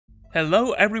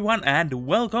Hello everyone and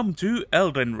welcome to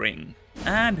Elden Ring.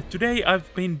 And today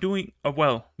I've been doing,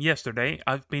 yesterday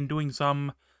I've been doing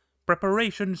some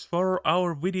preparations for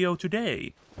our video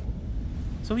today.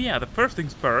 So yeah, the first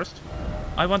things first,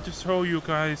 I want to show you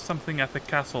guys something at the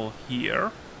castle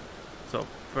here. So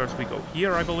first we go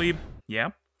here, I believe.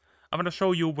 Yeah. I'm gonna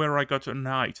show you where I got an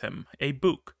item, a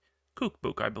book,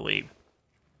 cookbook I believe.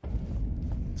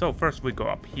 So first we go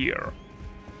up here.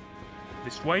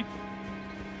 This way.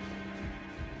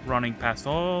 Running past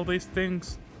all these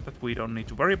things that we don't need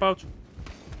to worry about.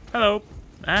 Hello.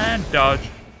 And dodge.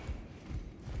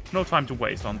 No time to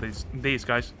waste on these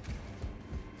guys.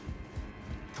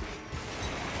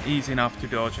 Easy enough to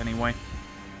dodge anyway.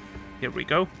 Here we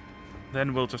go.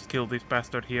 Then we'll just kill this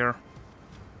bastard here.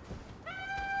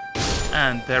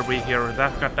 And there we hear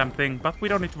that goddamn thing, but we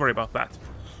don't need to worry about that.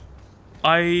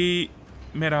 I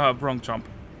made a wrong jump.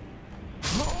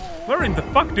 Where in the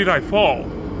fuck did I fall?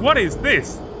 What is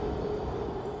this?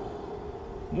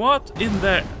 What in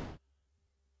the...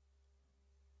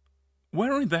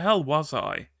 Where in the hell was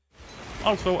I?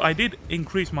 Also, I did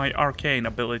increase my arcane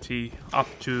ability up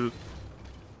to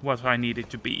what I needed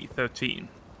to be, 13.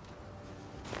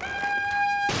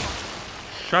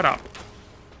 Shut up.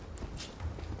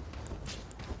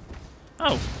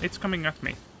 Oh, it's coming at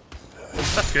me.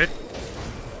 That's good.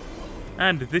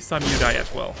 And this time you die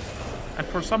as well. And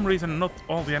for some reason, not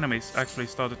all the enemies actually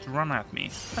started to run at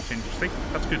me. That's interesting.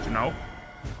 That's good to know.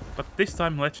 But this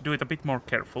time, let's do it a bit more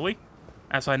carefully.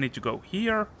 As I need to go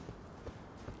here,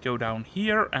 go down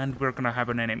here, and we're gonna have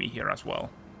an enemy here as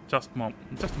well. Just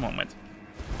a moment.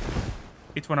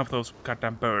 It's one of those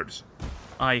goddamn birds.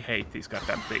 I hate these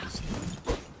goddamn things.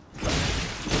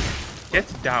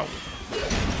 Get down.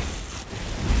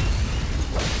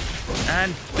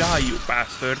 And die, you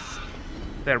bastard.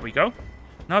 There we go.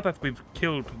 Now that we've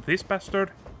killed this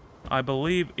bastard, I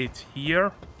believe it's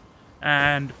here.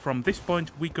 And from this point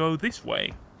we go this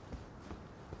way.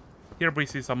 Here we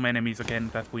see some enemies again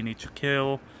that we need to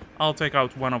kill. I'll take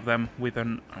out one of them with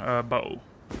an bow.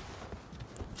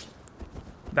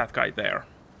 That guy there.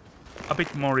 A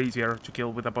bit more easier to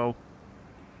kill with a bow.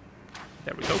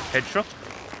 There we go, headshot.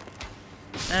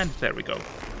 And there we go.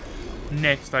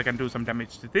 Next I can do some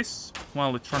damage to this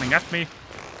while it's running at me.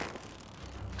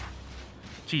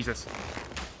 Jesus.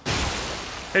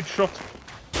 Headshot.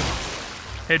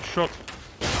 Headshot.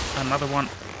 Another one.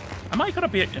 Am I gonna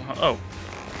be... Oh.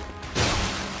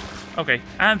 Okay,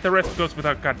 and the rest goes with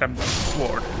a goddamn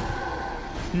sword.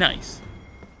 Nice.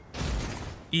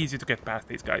 Easy to get past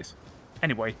these guys.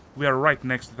 Anyway, we are right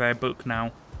next to their book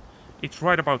now. It's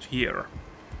right about here.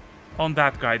 On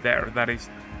that guy there that is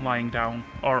lying down,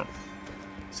 or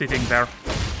sitting there.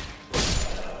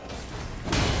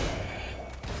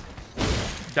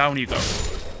 Down you go.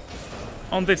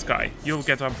 On this guy, you'll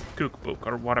get a cookbook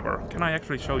or whatever. Can I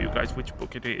actually show you guys which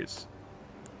book it is?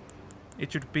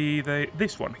 It should be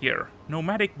this one here.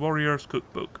 Nomadic Warriors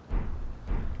Cookbook.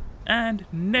 And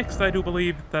next I do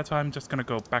believe that I'm just gonna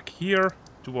go back here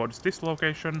towards this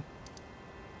location.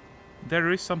 There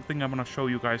is something I'm gonna show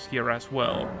you guys here as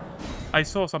well. I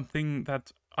saw something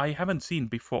that I haven't seen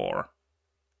before.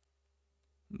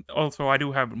 Also, I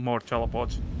do have more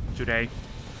teleports today.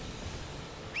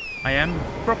 I am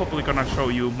probably gonna show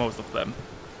you most of them.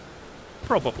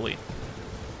 Probably.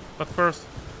 But first,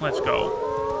 let's go.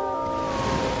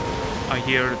 I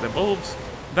hear the wolves.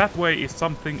 That way is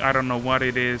something, I don't know what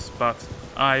it is, but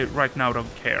I right now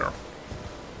don't care.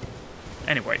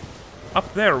 Anyway,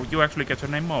 up there you actually get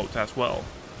an emote as well.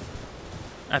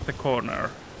 At the corner.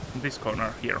 This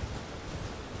corner here.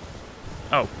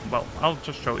 Oh, well, I'll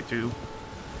just show it to you.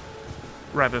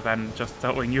 Rather than just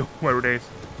telling you where it is.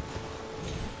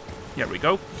 Here we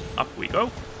go. Up we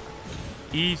go.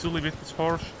 Easily with this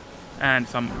horse. And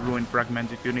some ruined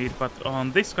fragment if you need. But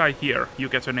on this guy here, you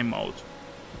get an emote.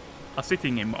 A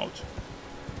sitting emote.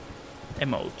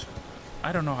 Emote.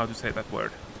 I don't know how to say that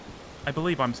word. I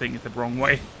believe I'm saying it the wrong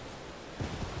way.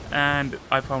 And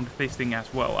I found this thing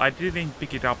as well. I didn't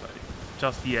pick it up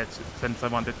just yet, since I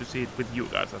wanted to see it with you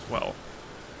guys as well.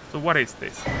 So what is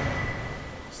this?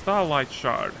 Starlight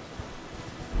Shard.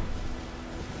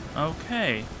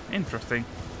 Okay, interesting.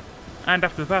 And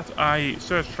after that I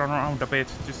searched around a bit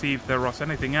to see if there was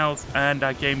anything else, and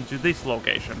I came to this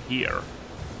location here.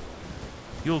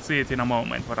 You'll see it in a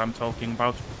moment what I'm talking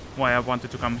about, why I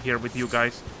wanted to come here with you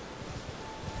guys.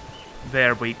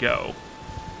 There we go.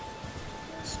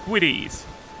 Squiddies.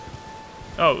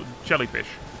 Oh, jellyfish.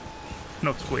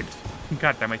 Not squids.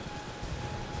 God damn it.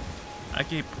 I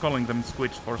keep calling them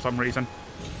squids for some reason.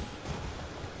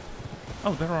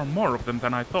 Oh, there are more of them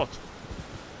than I thought.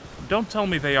 Don't tell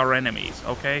me they are enemies,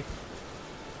 okay?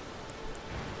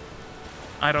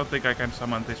 I don't think I can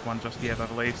summon this one just yet,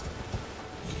 at least.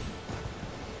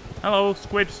 Hello,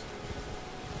 squids.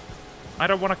 I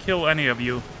don't want to kill any of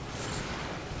you.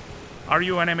 Are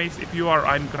you enemies? If you are,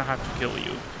 I'm gonna have to kill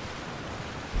you.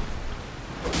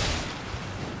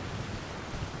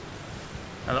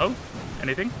 Hello?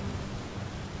 Anything?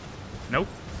 Nope.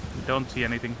 Don't see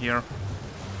anything here.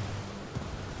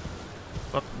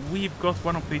 But we've got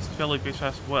one of these jellyfish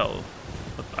as well.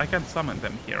 But I can't summon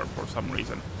them here for some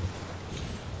reason.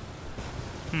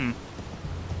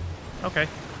 Okay.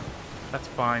 That's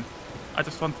fine. I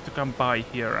just wanted to come by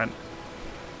here and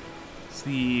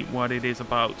see what it is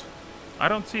about. I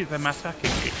don't see them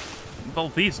attacking me. Well,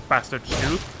 these bastards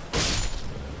do.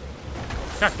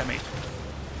 God damn it.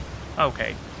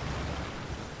 Okay.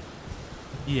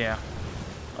 Yeah.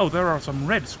 Oh, there are some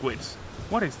red squids.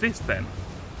 What is this then?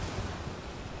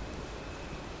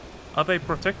 Are they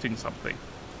protecting something?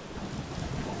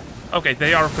 Okay,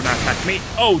 they are gonna attack me.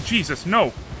 Oh, Jesus,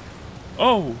 no!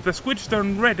 Oh, the squids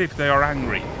turn red if they are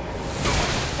angry.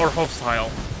 Or hostile.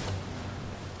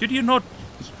 Could you not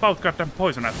spout goddamn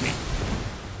poison at me?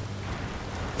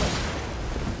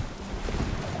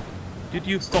 Did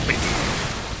you stop it?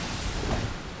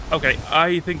 Okay,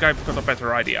 I think I've got a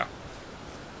better idea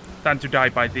than to die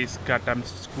by these goddamn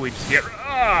squids here.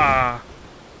 Ah!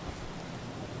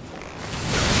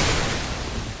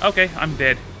 Okay, I'm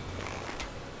dead.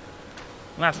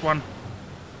 Last one.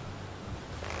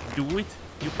 Do it,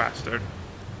 you bastard.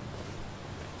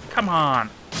 Come on!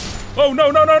 Oh, no,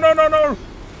 no, no, no, no, no!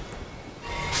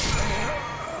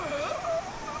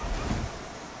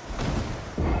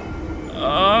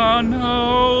 Oh,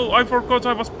 no! I forgot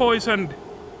I was poisoned!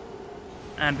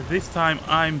 And this time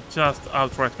I'm just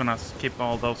outright gonna skip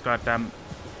all those goddamn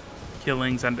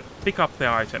killings and pick up the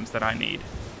items that I need.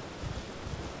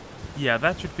 Yeah,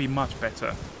 that should be much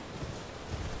better.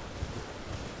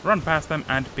 Run past them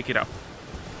and pick it up.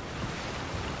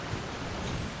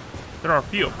 There are a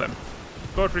few of them.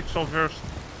 Godric soldiers.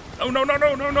 Oh, no, no,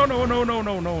 no, no, no, no, no, no,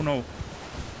 no, no, no.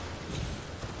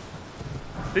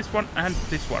 This one and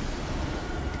this one.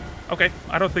 Okay,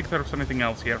 I don't think there's anything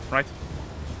else here, right?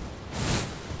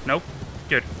 No?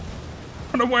 Good.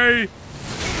 Run away!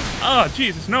 Ah,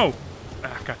 Jesus, no!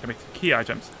 Ah, goddammit. Key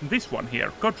items. This one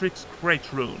here. Godric's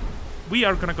Great Rune. We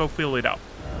are gonna go fill it up.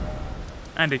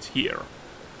 And it's here.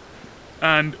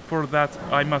 And for that,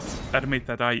 I must admit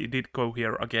that I did go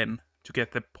here again to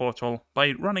get the portal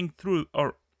by running through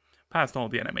or past all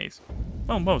the enemies.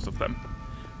 Well, most of them.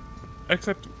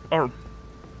 Except, or,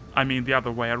 I mean the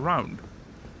other way around.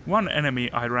 One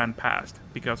enemy I ran past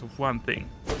because of one thing.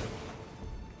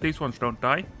 These ones don't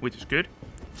die, which is good.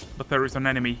 But there is an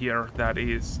enemy here that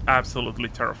is absolutely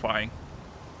terrifying.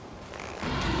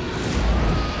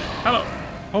 Hello!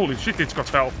 Holy shit, it's got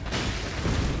health!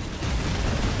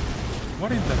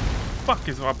 What in the fuck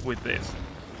is up with this?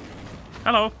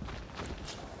 Hello!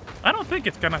 I don't think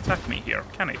it's gonna attack me here,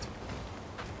 can it?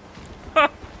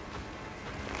 Ha!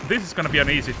 This is gonna be an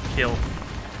easy kill.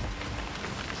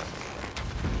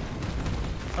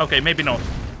 Okay, maybe not.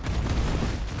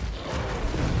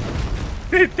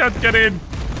 It can't get in!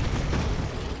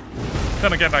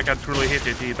 Then again, I can't really hit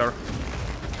it either.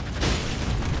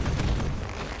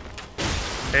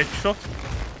 Headshot.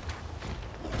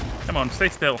 Come on, stay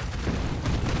still.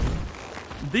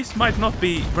 This might not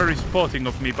be very sporting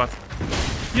of me, but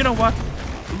you know what?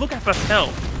 Look at that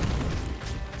health.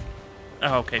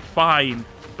 Okay, fine.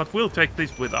 But we'll take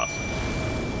this with us.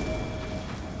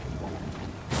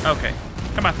 Okay,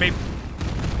 come at me.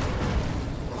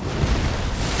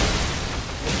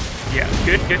 Yeah,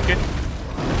 good, good, good.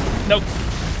 Nope.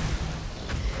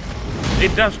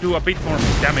 It does do a bit more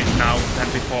damage now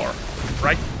than before,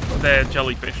 right? The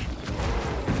jellyfish.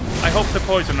 I hope the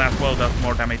poison as well does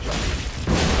more damage.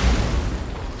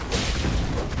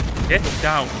 Get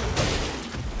down.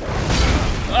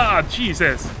 Ah,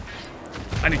 Jesus.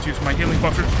 I need to use my healing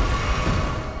potion.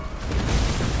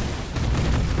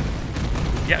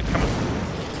 Yeah, come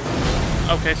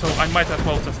on. Okay, so I might as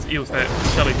well just use the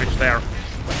jellyfish there.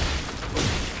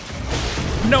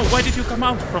 No, why did you come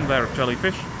out from there,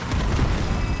 jellyfish?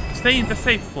 Stay in the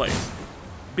safe place.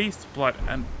 Beast's blood,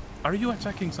 and are you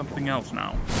attacking something else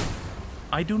now?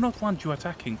 I do not want you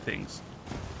attacking things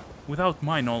without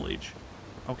my knowledge,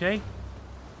 okay?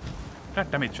 God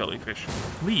damn it, jellyfish.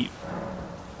 Leave.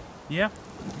 Yeah?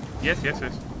 Yes, yes,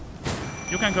 yes.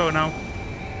 You can go now.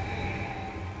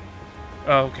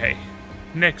 Okay.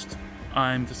 Next,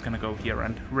 I'm just gonna go here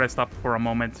and rest up for a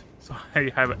moment, so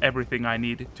I have everything I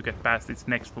need to get past this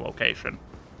next location.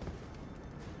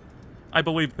 I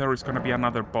believe there is gonna be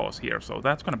another boss here, so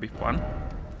that's gonna be fun.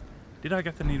 Did I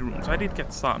get any runes? I did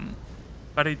get some.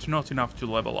 but it's not enough to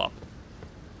level up.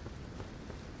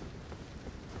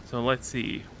 So let's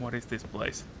see, what is this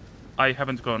place? I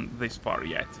haven't gone this far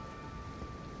yet.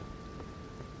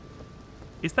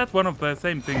 Is that one of the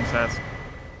same things as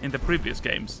in the previous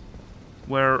games?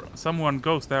 Where someone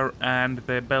goes there and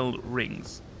the bell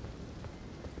rings?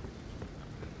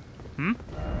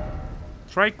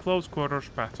 Try close quarters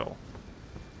battle.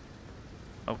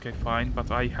 Okay, fine,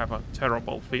 but I have a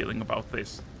terrible feeling about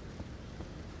this.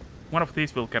 One of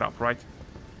these will get up, right?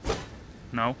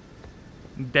 No?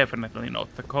 Definitely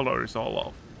not. The color is all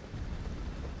off.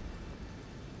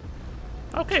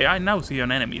 Okay, I now see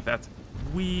an enemy that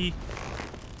we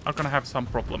are gonna have some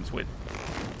problems with.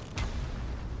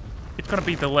 It's gonna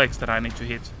be the legs that I need to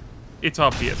hit. It's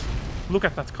obvious. Look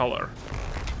at that color.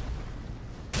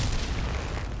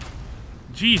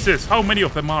 Jesus, how many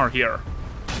of them are here?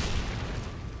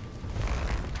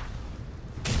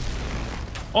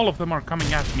 All of them are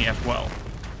coming at me as well.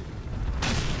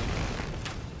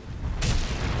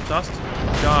 Just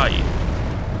die.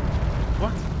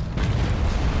 What?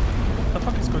 The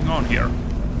fuck is going on here?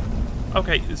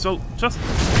 Okay, so just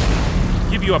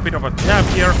give you a bit of a jab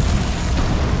here.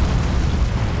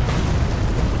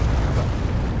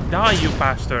 Die, you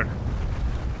bastard.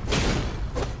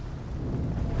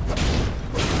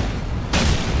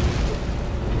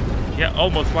 Yeah,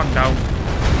 almost one down.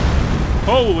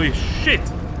 Holy shit!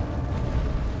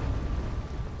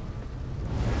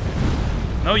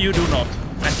 No, you do not.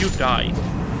 And you die.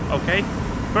 Okay,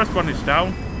 first one is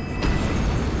down.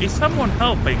 Is someone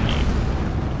helping me?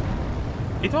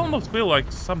 It almost feels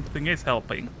like something is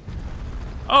helping.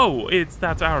 Oh, it's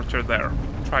that archer there,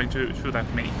 trying to shoot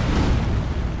at me.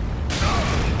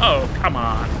 Oh, come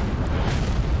on.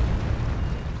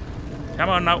 Come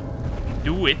on now.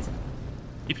 Do it.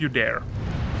 If you dare.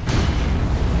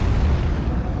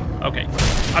 Okay,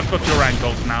 I've got your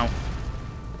ankles now.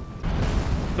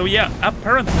 So yeah,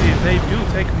 apparently they do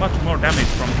take much more damage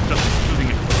from just shooting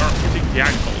it or hitting the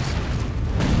ankles.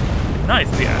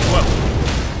 Nicely as well.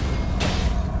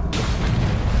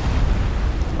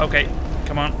 Okay,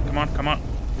 come on, come on, come on.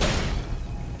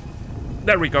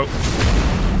 There we go.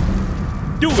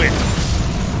 Do it!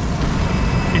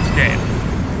 It's dead.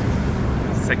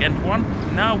 Second one.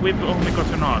 Now we've only got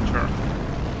an archer.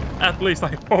 At least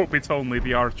I hope it's only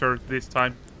the archer this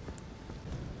time.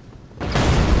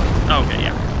 Okay,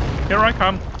 yeah. Here I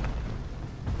come.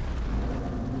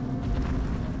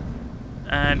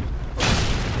 And...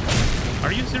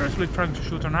 are you seriously trying to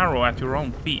shoot an arrow at your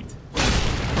own feet?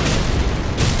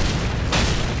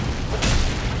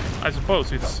 I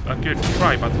suppose it's a good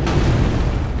try, but...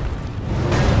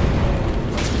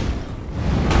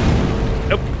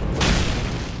 nope.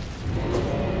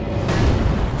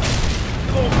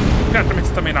 Oh, goddamn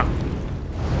stamina.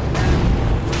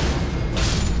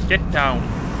 Get down.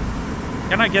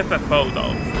 Can I get that bow,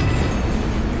 though?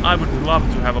 I would love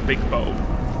to have a big bow.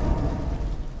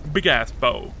 Big-ass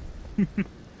bow.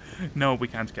 No, we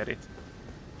can't get it.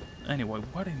 Anyway,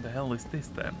 what in the hell is this,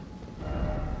 then?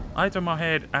 Item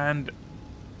ahead and...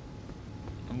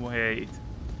 wait.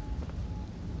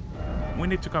 We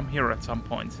need to come here at some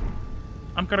point.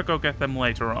 I'm gonna go get them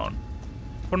later on.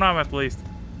 For now, at least,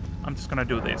 I'm just gonna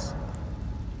do this.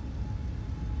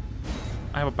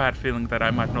 I have a bad feeling that I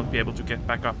might not be able to get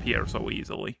back up here so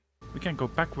easily. We can go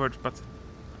backwards, but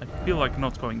I feel like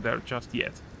not going there just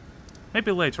yet.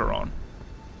 Maybe later on.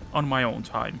 On my own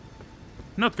time.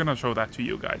 Not gonna show that to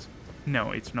you guys.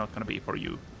 No, it's not gonna be for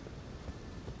you.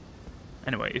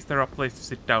 Anyway, is there a place to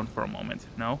sit down for a moment?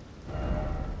 No?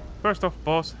 First off,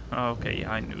 boss. Okay,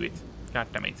 I knew it. God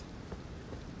damn it.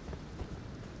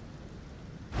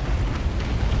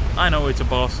 I know it's a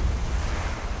boss.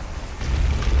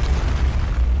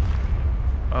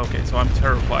 Okay, so I'm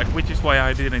terrified, which is why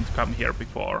I didn't come here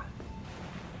before.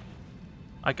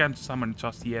 I can't summon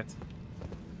just yet.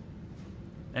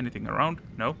 Anything around?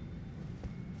 No?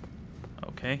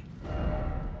 Okay.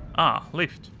 Ah,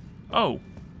 lift. Oh,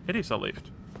 it is a lift.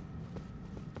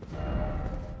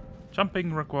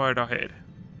 Jumping required ahead.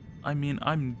 I mean,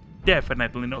 I'm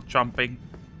definitely not jumping.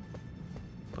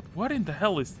 But what in the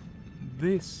hell is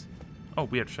this? Oh,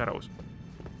 weird shadows.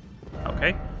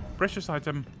 Okay. Precious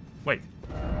item. Wait.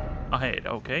 Ahead,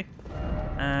 okay.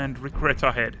 And regret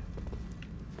ahead.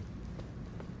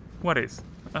 What is?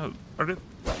 Oh, are they...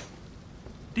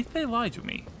 did they lie to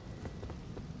me?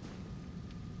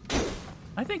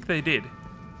 I think they did.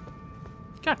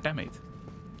 God damn it.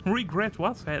 Regret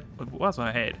was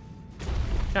ahead.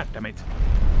 God damn it.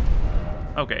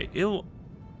 Okay,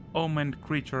 ill-omened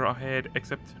creature ahead,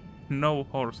 except no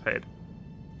horse head.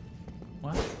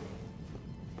 What?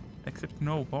 Except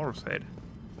no horse head.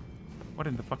 What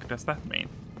in the fuck does that mean?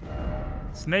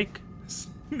 Snake?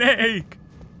 Snake!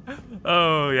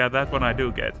 Oh, yeah, that one I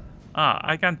do get. Ah,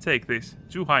 I can't take this.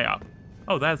 Too high up.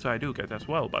 Oh, that's I do get as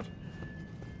well, but...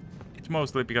 it's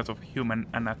mostly because of human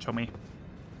anatomy.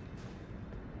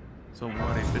 So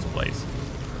what is this place?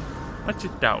 Let's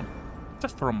sit down.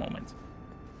 Just for a moment.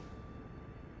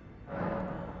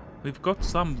 We've got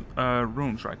some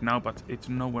runes right now, but it's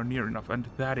nowhere near enough, and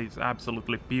that is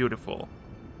absolutely beautiful.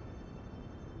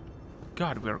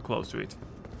 God, we're close to it.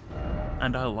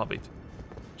 And I love it.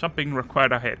 Jumping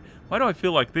required ahead. Why do I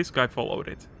feel like this guy followed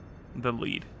it? The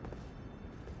lead.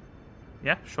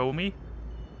 Yeah, show me.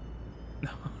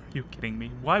 Are you kidding me?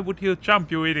 Why would you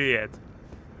jump, you idiot?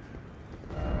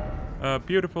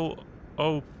 Beautiful.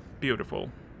 Oh, beautiful.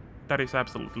 That is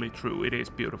absolutely true. It is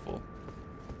beautiful.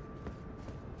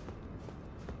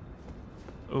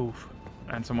 Oof.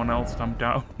 And someone else jumped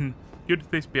down. Could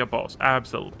this be a boss?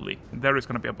 Absolutely. There is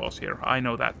gonna be a boss here. I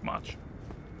know that much.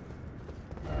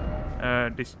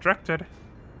 Distracted.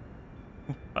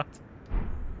 What?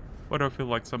 Why do I feel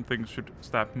like something should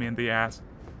stab me in the ass?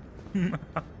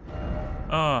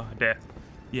 Ah, death.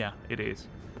 Yeah, it is.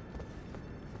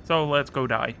 So let's go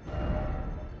die.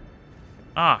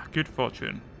 Ah, good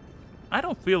fortune. I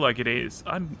don't feel like it is.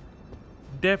 I'm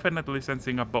definitely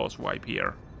sensing a boss wipe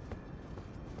here.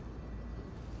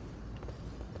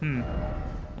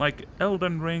 Like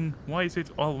Elden Ring, why is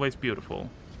it always beautiful?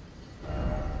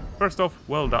 First off,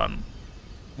 well done.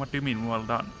 What do you mean, well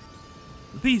done?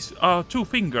 These are 2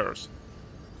 fingers.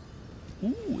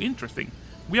 Ooh, interesting.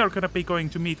 We are gonna be going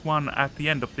to meet one at the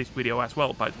end of this video as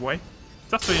well, by the way.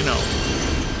 Just so you know.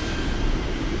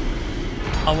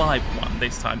 A live one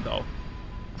this time, though.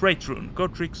 Great rune.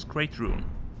 Godric's Great Rune.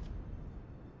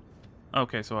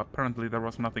 Okay, so apparently there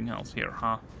was nothing else here,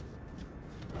 huh?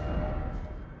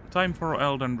 Time for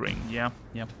Elden Ring. Yeah.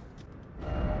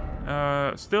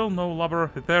 Still no lover,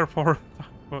 therefore...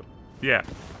 yeah,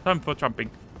 time for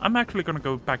jumping. I'm actually gonna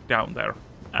go back down there.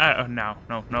 No.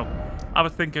 I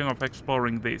was thinking of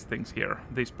exploring these things here,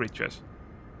 these bridges.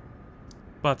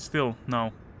 But still,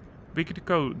 no. We could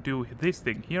go do this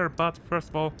thing here, but first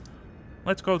of all,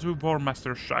 let's go to War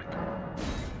Master's shack.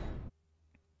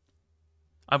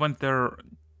 I went there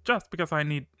just because I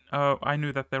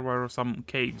knew that there were some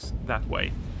caves that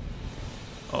way.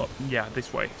 Oh, yeah,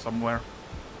 this way, somewhere.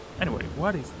 Anyway,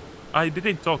 what is... I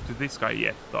didn't talk to this guy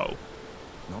yet, though.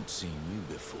 Not seen you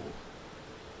before.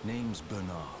 Name's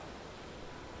Bernard.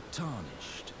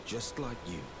 Tarnished, just like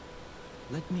you.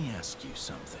 Let me ask you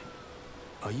something.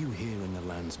 Are you here in the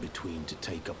lands between to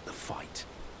take up the fight?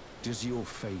 Does your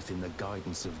faith in the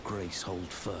guidance of grace hold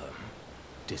firm,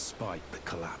 despite the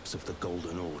collapse of the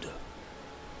Golden Order?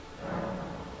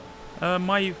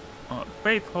 My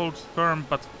faith holds firm,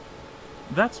 but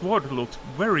that sword looks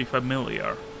very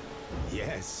familiar.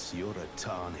 Yes, you're a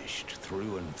Tarnished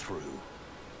through and through.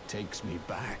 Takes me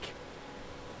back.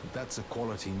 But that's a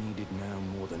quality needed now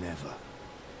more than ever.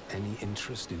 Any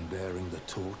interest in bearing the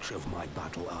torch of my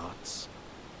battle arts?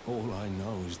 All I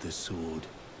know is the sword.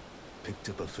 Picked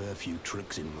up a fair few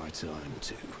tricks in my time,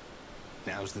 too.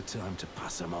 Now's the time to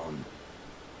pass them on.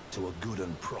 To a good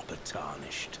and proper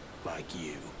Tarnished, like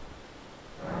you.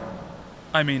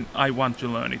 I mean, I want to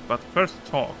learn it, but first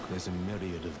talk. There's a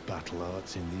myriad of battle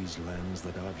arts in these lands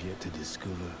that I've yet to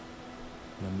discover.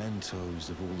 Mementos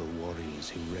of all the warriors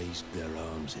who raised their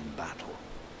arms in battle,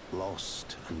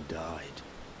 lost and died.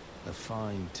 A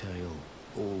fine tale,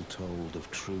 all told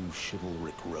of true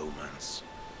chivalric romance.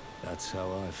 That's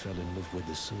how I fell in love with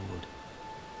the sword,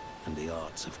 and the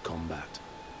arts of combat.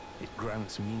 It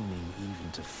grants meaning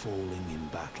even to falling in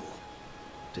battle,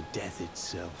 to death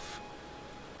itself.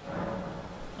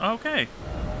 Okay,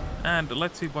 and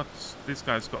let's see what this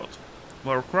guy's got.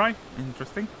 Warcry,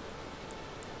 interesting.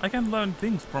 I can learn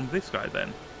things from this guy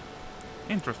then.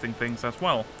 Interesting things as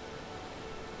well.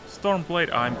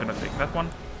 Stormblade, I'm gonna take that one.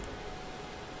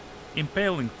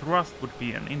 Impaling Thrust would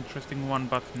be an interesting one,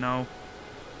 but no.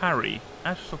 Parry,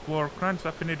 Ashes of War, grants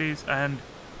affinities and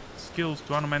skills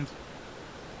to ornament.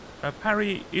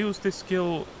 Parry, use this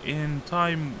skill in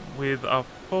time with a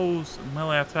foe's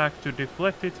melee attack to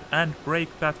deflect it and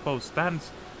break that foe's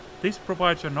stance. This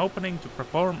provides an opening to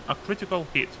perform a critical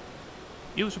hit.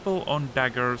 Usable on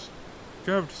daggers,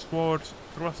 curved swords,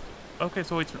 thrust... Okay,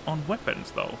 so it's on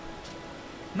weapons though.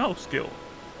 No skill.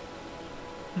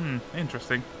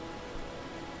 Interesting.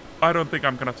 I don't think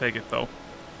I'm gonna take it though.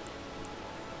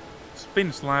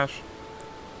 Spin Slash.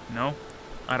 No,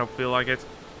 I don't feel like it.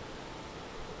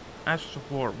 Ashes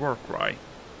of War, Warcry.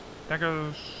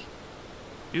 Daggers...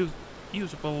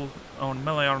 usable on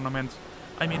melee ornaments.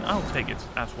 I mean, I'll take it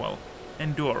as well.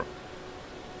 Endure.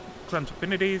 grants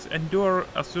affinities. Endure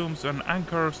assumes an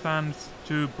anchor stance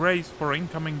to brace for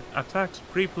incoming attacks,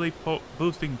 briefly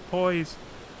boosting poise.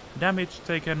 Damage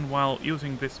taken while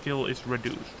using this skill is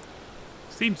reduced.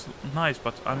 Seems nice,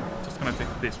 but I'm just gonna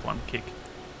take this one, kick.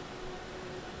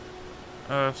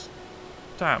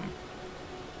 Stamp.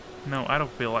 No, I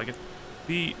don't feel like it.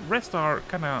 The rest are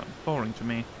kinda boring to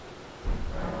me.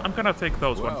 I'm gonna take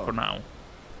those ones for now.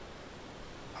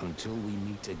 Until we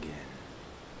meet again.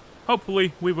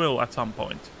 Hopefully we will at some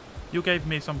point. You gave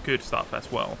me some good stuff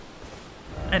as well.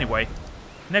 Anyway,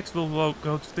 next we'll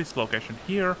go to this location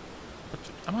here. But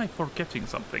am I forgetting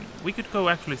something? We could go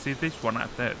actually see this one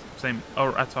at the same,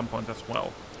 or at some point as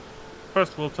well.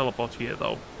 First we'll teleport here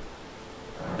though.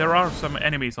 There are some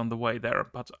enemies on the way there,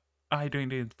 but I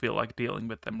didn't feel like dealing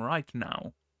with them right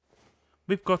now.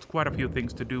 We've got quite a few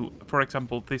things to do. For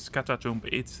example, this catacomb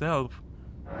itself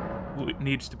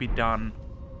needs to be done.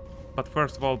 But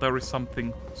first of all, there is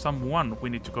someone we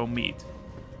need to go meet.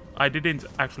 I didn't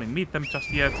actually meet them just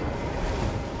yet.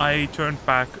 I turned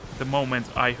back the moment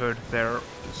I heard their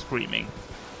screaming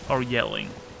or yelling.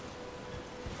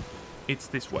 It's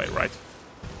this way, right?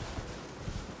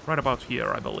 Right about here,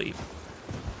 I believe.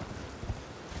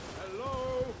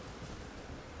 Hello?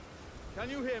 Can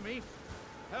you hear me?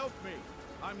 Help me.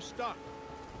 I'm stuck.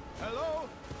 Hello?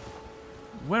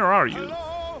 Where are you?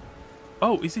 Hello?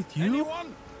 Oh, is it you?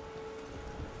 Anyone?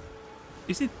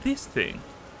 Is it this thing?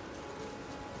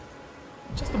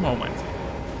 Just a moment.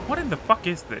 What in the fuck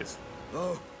is this?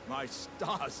 Oh, my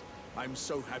stars. I'm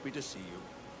so happy to see you.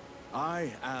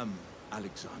 I am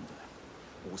Alexander,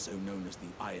 also known as the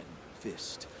Iron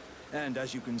Fist. And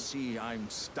as you can see, I'm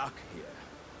stuck here.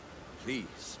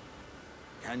 Please,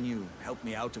 can you help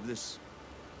me out of this?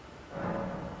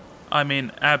 I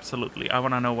mean, absolutely. I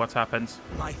want to know what happens.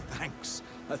 My thanks.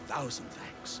 1,000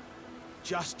 thanks.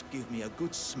 Just give me a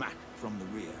good smack from the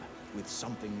rear with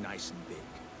something nice and big.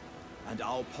 And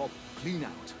I'll pop clean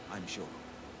out, I'm sure.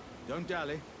 Don't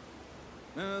dally.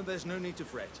 No, there's no need to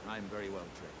fret. I'm very well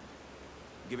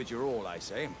trained. Give it your all, I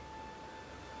say.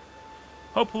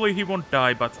 Hopefully he won't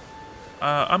die, but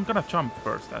I'm gonna jump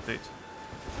first at it.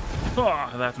 Oh,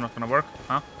 that's not gonna work,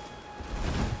 huh?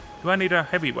 Do I need a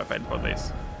heavy weapon for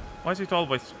this? Why is it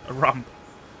always a rump?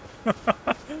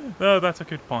 Oh, that's a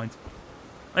good point.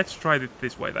 Let's try it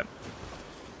this way then.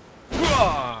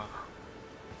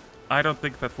 I don't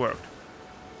think that worked.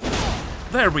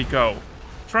 There we go.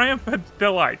 Triumphant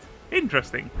delight.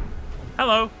 Interesting.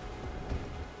 Hello.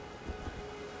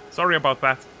 Sorry about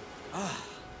that.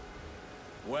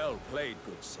 Well played,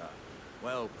 good sir.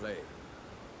 Well played.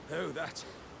 Though that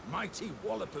mighty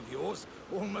wallop of yours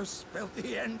almost spelled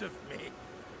the end of me.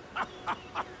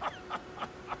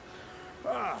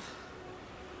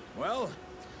 Well,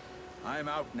 I'm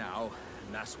out now,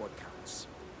 and that's what counts.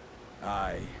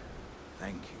 I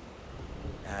thank you.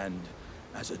 And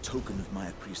as a token of my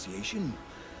appreciation,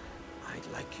 I'd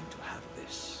like you to have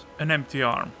this. An empty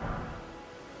arm.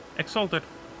 Exalted.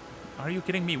 Are you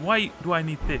kidding me? Why do I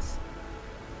need this?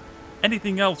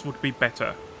 Anything else would be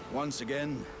better. Once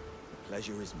again, the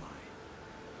pleasure is mine.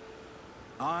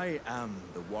 I am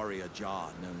the warrior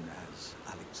Jar known as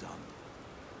Alexander.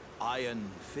 Iron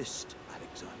Fist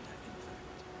Alexander, in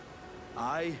fact.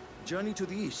 I journey to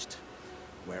the east,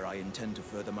 where I intend to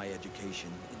further my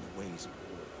education in the ways of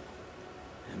war.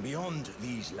 And beyond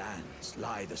these lands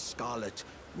lie the scarlet,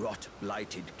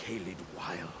 rot-blighted Kaled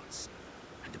wilds.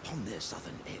 And upon their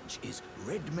southern edge is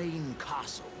Redmane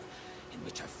Castle, in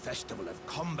which a festival of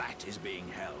combat is being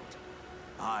held.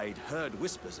 I'd heard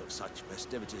whispers of such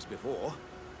festivities before.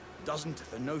 Doesn't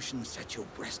the notion set your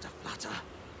breast aflutter?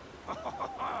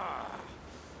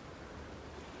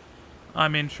 I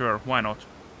mean, sure, why not?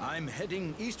 I'm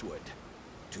heading eastward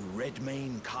to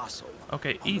Redmane Castle.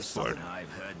 Okay, eastward.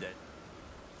 I've heard that.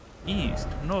 East,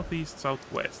 northeast,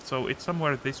 southwest. So it's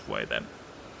somewhere this way then.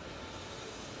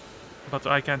 But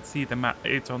I can't see the map.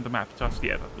 It's on the map just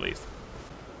yet, at least.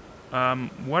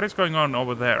 What is going on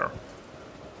over there?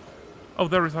 Oh,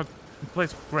 there is a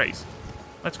place of grace.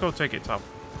 Let's go take it up.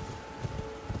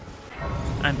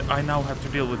 And I now have to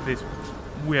deal with this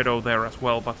weirdo there as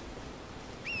well, but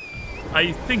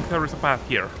I think there is a path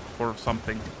here for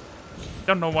something.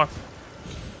 Don't know what.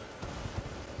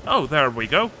 Oh, there we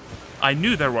go. I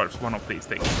knew there was one of these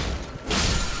things.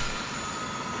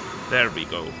 There we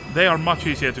go. They are much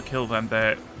easier to kill than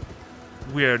the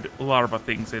weird larva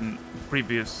things in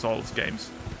previous Souls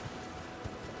games.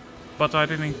 But I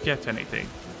didn't get anything.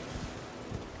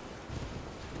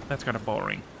 That's kind of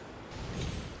boring.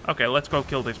 Okay, let's go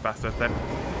kill this bastard then.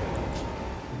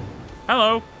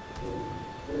 Hello!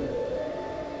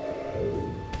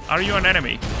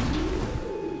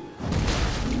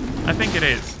 I think it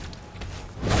is.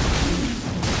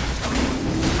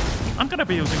 I'm gonna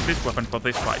be using this weapon for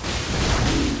this fight.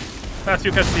 As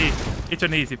you can see, it's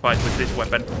an easy fight with this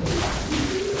weapon.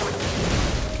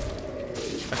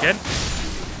 Again.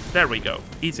 There we go.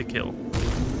 Easy kill.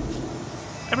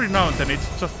 Every now and then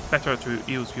it's just better to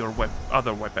use your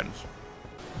other weapons.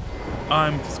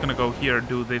 I'm just gonna go here and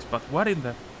do this, but what in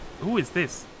the... Who is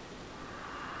this? ...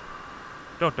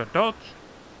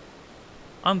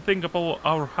 Unthinkable,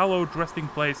 our hallowed resting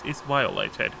place is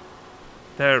violated.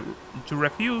 There, to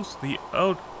refuse the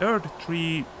Earth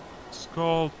Tree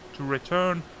Skull to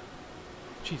return...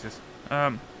 Jesus.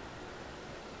 To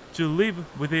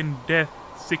live within death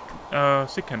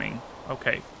sickening.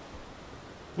 Okay.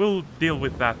 We'll deal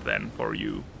with that then for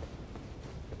you.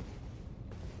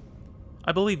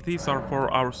 I believe these are for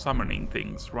our summoning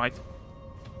things, right?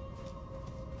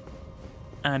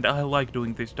 And I like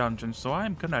doing these dungeons, so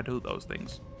I'm gonna do those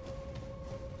things.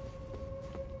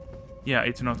 Yeah,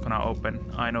 it's not gonna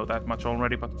open. I know that much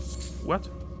already, but... What?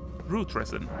 Root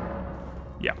resin.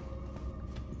 Yeah.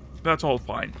 That's all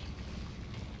fine.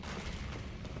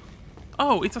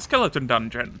 Oh, it's a skeleton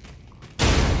dungeon.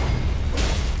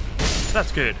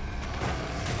 That's good.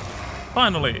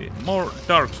 Finally, more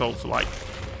Dark Souls-like.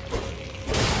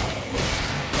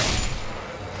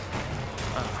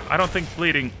 I don't think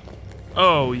bleeding...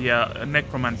 Oh, yeah,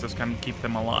 necromancers can keep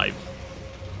them alive.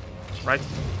 Right?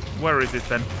 Where is it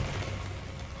then?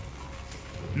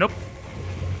 Nope.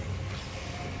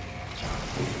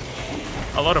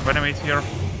 A lot of enemies here.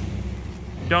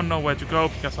 Don't know where to go,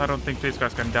 because I don't think these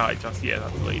guys can die just yet,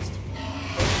 at least.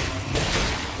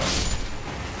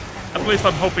 At least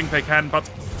I'm hoping they can, but...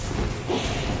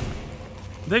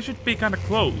 They should be kind of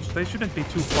close. They shouldn't be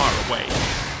too far away.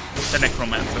 The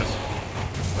necromancers.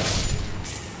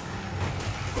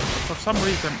 For some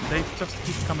reason, they just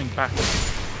keep coming back.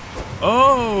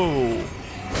 Oh!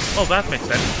 Well, that makes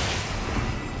sense.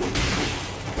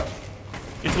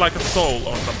 It's like a soul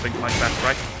or something like that,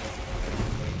 right?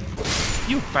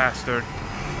 You bastard.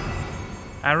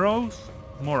 Arrows?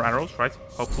 More arrows, right?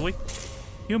 Hopefully.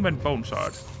 Human bone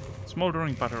shard.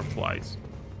 Smoldering butterflies.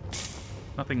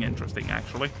 Nothing interesting,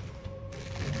 actually.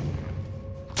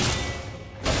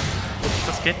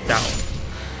 Just get down.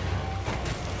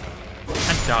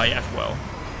 And die as well.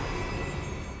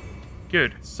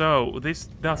 Good. So, this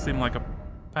does seem like a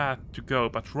path to go,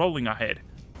 but rolling ahead.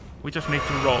 We just need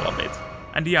to roll a bit.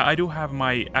 And yeah, I do have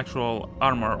my actual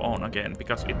armor on again,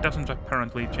 because it doesn't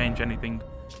apparently change anything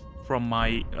from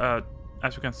my...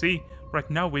 as you can see, right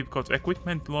now we've got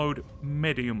equipment load,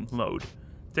 medium load.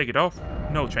 Take it off,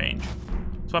 no change.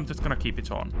 So I'm just gonna keep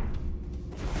it on.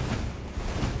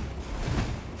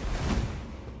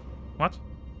 What?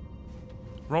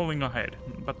 Rolling ahead,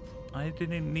 but I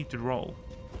didn't need to roll.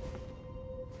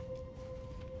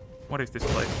 What is this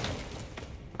place?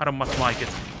 I don't much like it.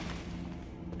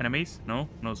 Enemies? No,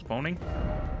 no spawning.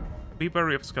 Be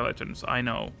wary of skeletons, I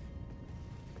know.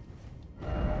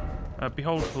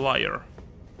 Behold liar.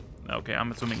 Okay,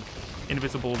 I'm assuming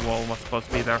invisible wall was supposed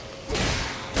to be there.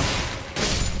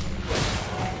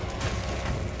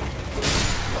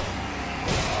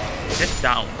 Get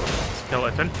down,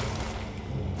 skeleton.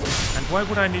 And why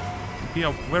would I need to be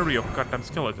wary of goddamn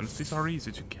skeletons? These are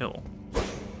easy to kill.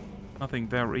 Nothing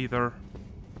there either.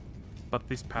 But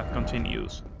this path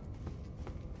continues.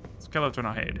 Skeleton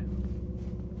ahead.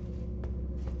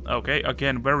 Okay,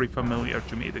 again, very familiar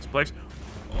to me, this place.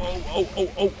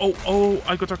 Oh,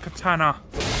 I got a katana.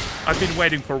 I've been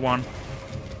waiting for one.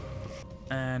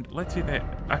 And let's see the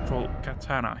actual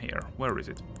katana here. Where is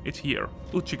it? It's here.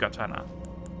 Uchi katana.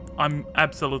 I'm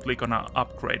absolutely gonna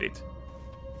upgrade it.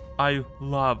 I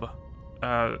love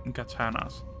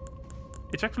katanas.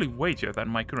 It's actually weightier than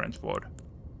my current sword,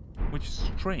 which is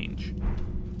strange.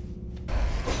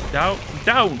 Down!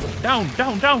 No!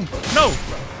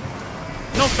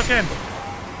 Not again!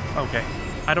 Okay,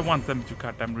 I don't want them to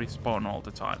goddamn respawn all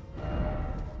the time.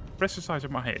 Precise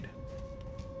in my head.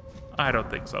 I don't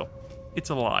think so. It's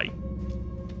a lie.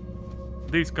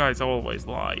 These guys always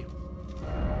lie.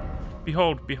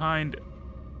 Behold, behind,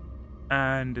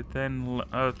 and then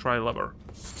try lever.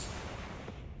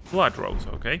 Blood rose,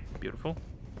 okay, beautiful.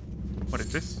 What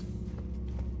is this?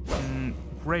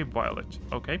 Grave violet,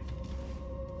 okay.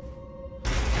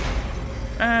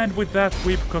 And with that,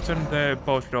 we've gotten the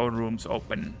both door rooms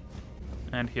open.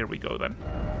 And here we go then.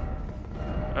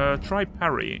 Try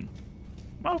parrying.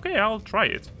 Okay, I'll try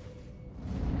it.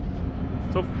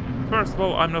 So, first of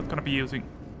all, I'm not gonna be using...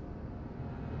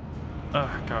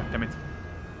 God damn it.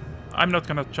 I'm not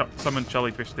gonna summon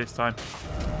jellyfish this time.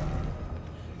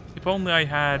 If only I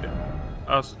had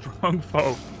a strong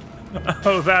foe.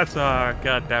 Oh, that's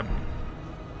goddamn.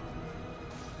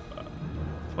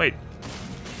 Wait.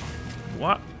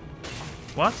 What?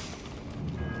 What?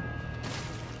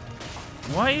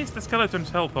 Why is the skeleton's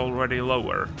health already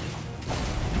lower?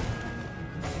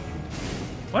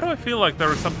 Why do I feel like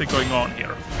there is something going on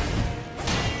here?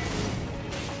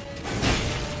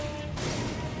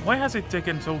 Why has it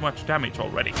taken so much damage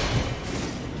already?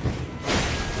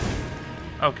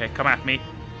 Okay, come at me.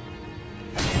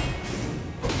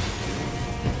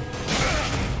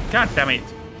 God damn it.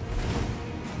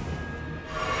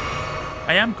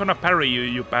 I am gonna parry you,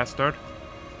 you bastard.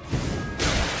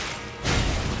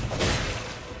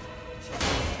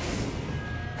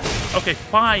 Okay,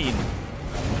 fine.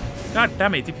 God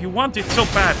damn it, if you want it so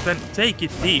bad, then take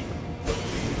it deep.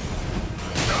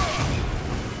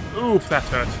 Oof, that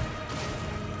hurt.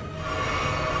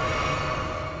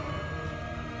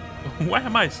 Why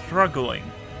am I struggling?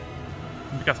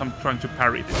 Because I'm trying to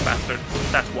parry this bastard.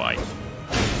 That's why.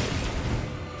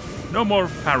 No more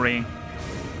parrying.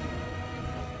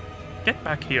 Get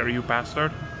back here, you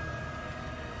bastard.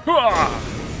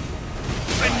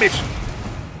 I missed.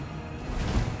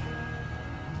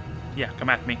 Yeah, come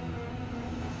at me.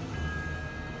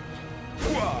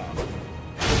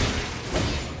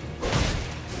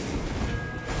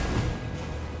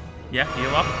 Yeah,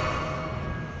 heal up.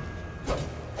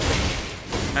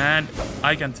 And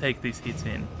I can take these hits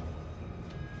in.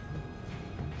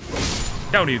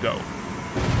 Down you go.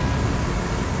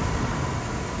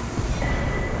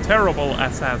 Terrible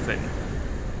assassin.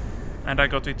 And I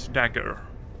got its dagger.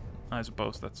 I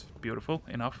suppose that's beautiful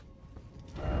enough.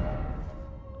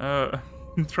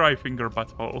 Try finger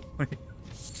butthole.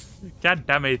 God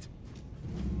damn it.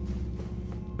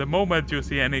 The moment you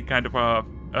see any kind of a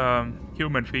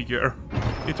human figure,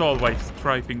 it's always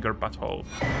try finger butthole.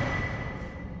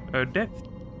 Death...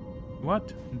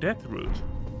 What? Death root.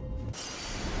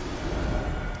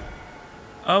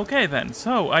 Okay then,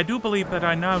 so I do believe that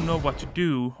I now know what to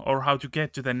do, or how to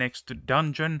get to the next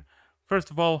dungeon.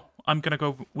 First of all, I'm gonna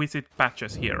go visit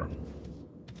Patches here.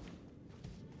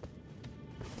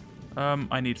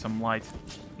 I need some light.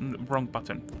 Wrong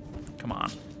button. Come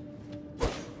on.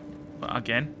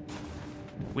 Again.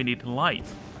 We need light.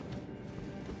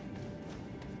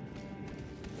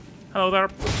 Hello there.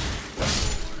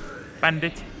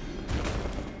 Bandit.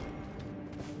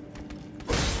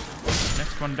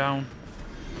 Next one down.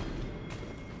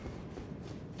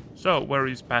 So, where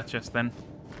is Patches then?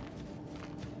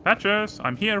 Patches,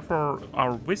 I'm here for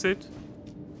our visit.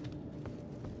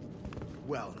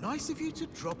 Well, nice of you to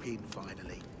drop in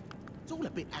finally. It's all a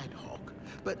bit ad hoc,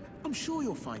 but I'm sure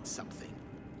you'll find something.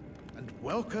 And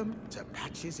welcome to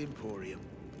Patches Emporium,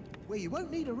 where you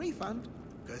won't need a refund,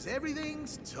 because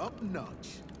everything's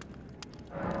top-notch.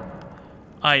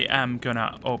 I am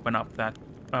gonna open up that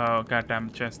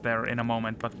goddamn chest there in a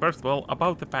moment, but first of all,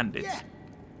 about the bandits. Yeah,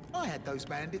 I had those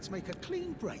bandits make a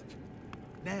clean break.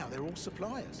 Now they're all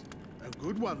suppliers, and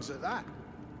good ones at that.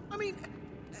 I mean,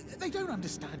 they don't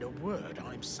understand a word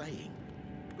I'm saying,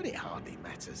 but it hardly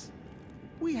matters.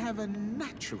 We have a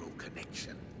natural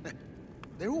connection.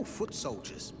 They're all foot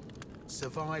soldiers,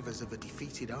 survivors of a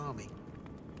defeated army,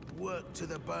 worked to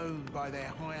the bone by their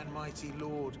high and mighty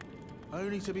lord,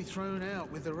 only to be thrown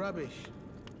out with the rubbish.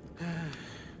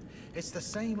 It's the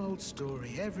same old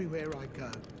story everywhere I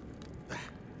go.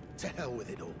 To hell with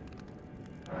it all.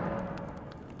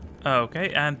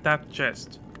 Okay, and that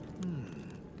chest.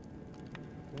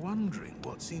 Wondering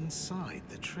what's inside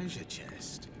the treasure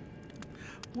chest.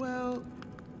 Well,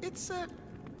 it's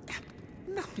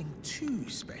nothing too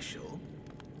special.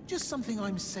 Just something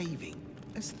I'm saving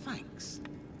as thanks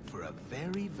for a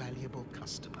very valuable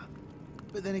customer.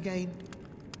 But then again,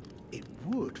 it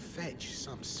would fetch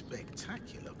some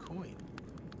spectacular coin.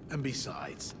 And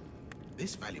besides,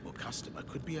 this valuable customer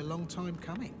could be a long time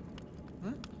coming.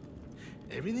 Huh?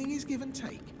 Everything is give and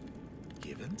take.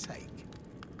 Give and take.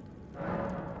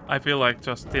 I feel like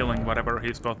just stealing whatever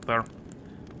he's got there.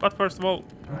 But first of all,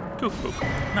 cookbook.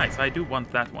 Nice, I do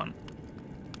want that one.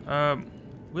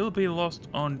 Will be lost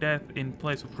on death in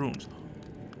place of runes.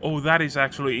 Oh, that is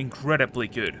actually incredibly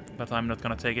good, but I'm not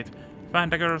gonna take it.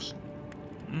 Phantegs.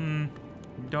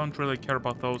 Don't really care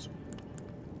about those.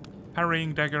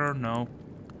 Parrying dagger, no.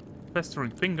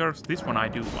 Festering fingers, this one I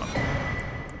do want.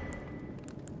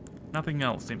 Nothing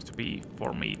else seems to be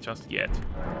for me just yet.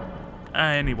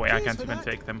 Anyway, I can't even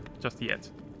take them just yet.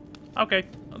 Okay,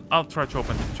 I'll try to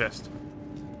open the chest.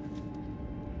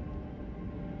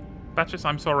 Patches,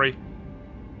 I'm sorry.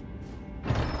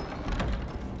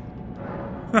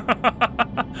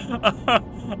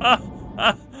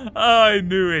 I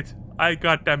knew it. I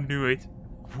goddamn knew it.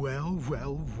 Well,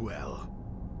 well, well.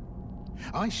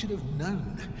 I should have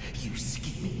known, you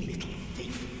scheming little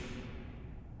thief.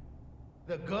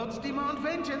 The gods demand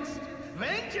vengeance!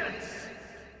 Vengeance!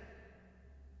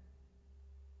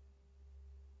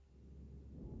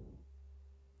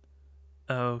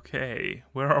 Okay,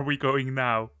 where are we going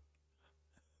now?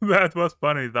 That was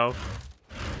funny though.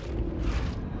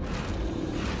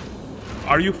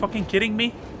 Are you fucking kidding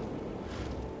me?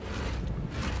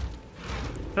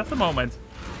 Just a moment.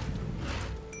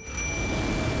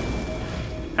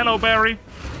 Hello, Barry.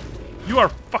 You are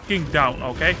fucking down,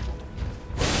 okay?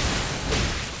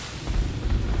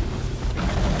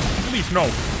 Please, no.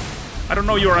 I don't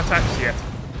know your attacks yet.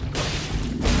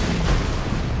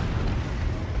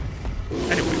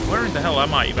 Anyway, where in the hell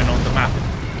am I even on the map?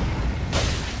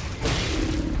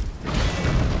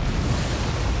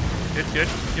 Good, good.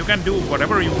 You can do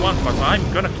whatever you want, but I'm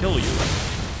gonna kill you.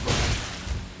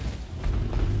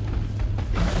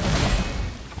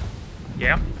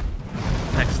 Yeah.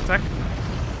 Next attack.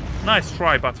 Nice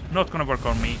try, but not gonna work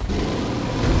on me.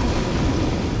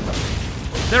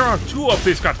 There are two of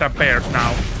these goddamn bears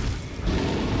now.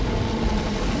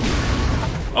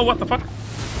 Oh, what the fuck?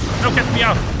 No, get me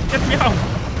out! Get me out!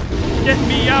 Get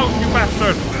me out, you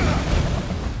bastard!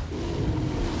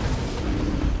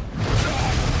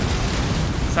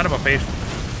 Son of a bitch.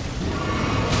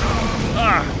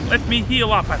 Ah, let me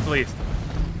heal up at least.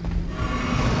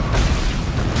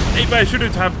 Maybe I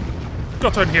shouldn't have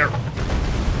gotten here.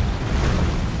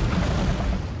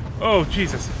 Oh,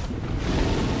 Jesus.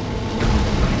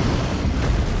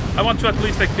 I want to at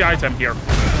least take the item here.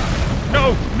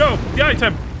 No, no, the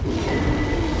item!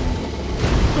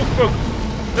 Cookbook!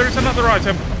 There is another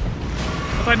item.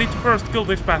 But I need to first kill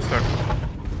this bastard.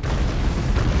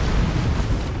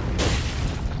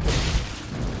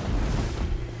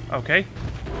 Okay.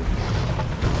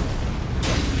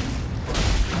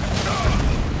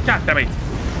 God damn it!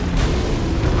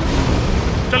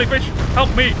 Jellyfish,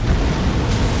 help me!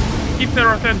 Keep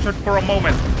their attention for a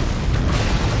moment.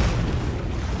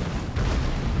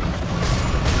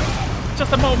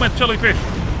 Just a moment, jellyfish!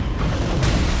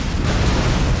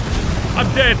 I'm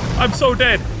dead! I'm so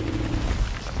dead!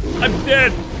 I'm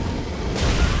dead!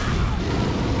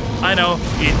 I know,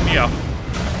 eat me up.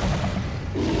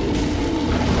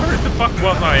 Where the fuck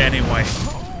was I anyway?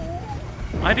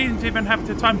 I didn't even have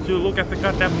the time to look at the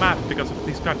goddamn map because of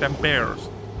these goddamn bears.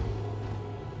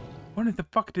 Where in the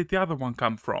fuck did the other one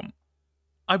come from?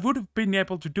 I would have been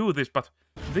able to do this, but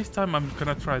this time I'm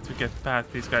gonna try to get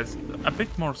past these guys a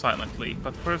bit more silently.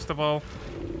 But first of all,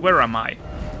 where am I?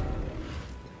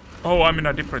 Oh, I'm in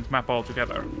a different map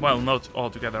altogether. Well, not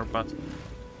altogether, but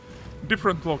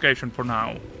different location for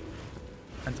now.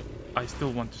 And I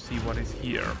still want to see what is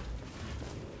here.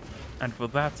 And for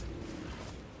that,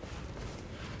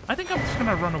 I think I'm just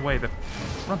gonna run the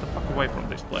fuck away from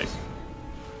this place.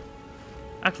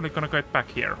 Actually gonna get back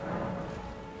here.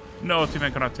 No, it's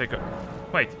even gonna take a...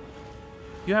 Wait.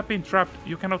 You have been trapped.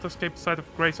 You cannot escape sight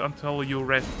of grace until you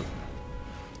rest.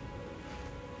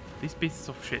 These pieces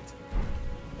of shit.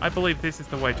 I believe this is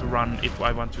the way to run if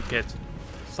I want to get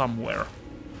somewhere.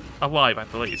 Alive,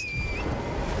 at least.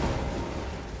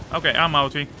 Okay, I'm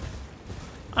outie.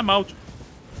 I'm out.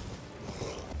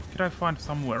 Could I find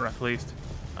somewhere, at least,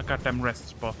 a goddamn rest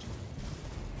spot?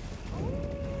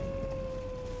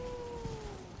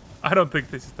 I don't think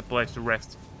this is the place to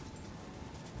rest.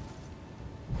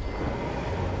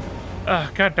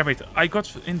 God damn it. I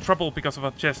got in trouble because of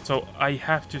a chest, so I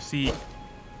have to see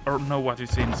or know what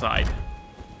is inside.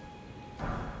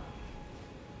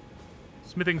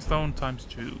 Smithing stone times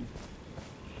 2.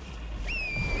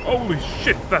 Holy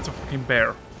shit, that's a fucking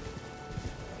bear.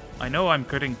 I know I'm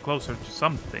getting closer to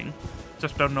something,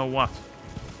 just don't know what.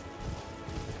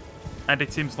 And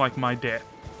it seems like my death.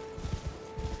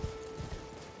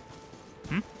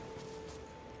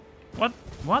 What?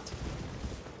 What?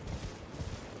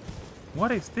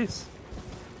 What is this?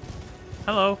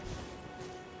 Hello?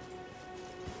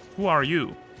 Who are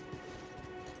you?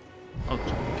 Oh,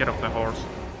 get off the horse.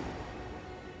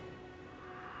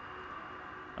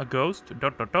 A ghost? ...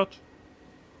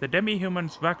 The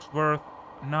demi-humans wax worth,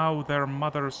 now their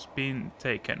mother's been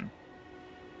taken.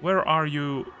 Where are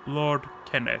you, Lord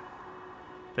Kenneth?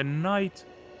 The night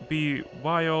be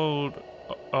wild...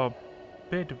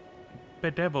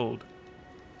 bedeviled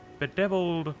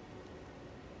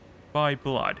by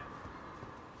blood.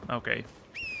 Okay.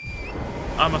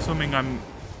 I'm assuming I'm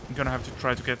gonna have to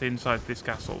try to get inside this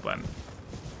castle then.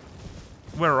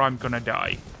 Where I'm gonna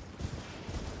die.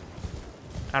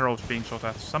 Arrows being shot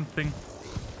at something.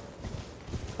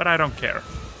 But I don't care.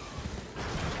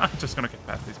 I'm just gonna get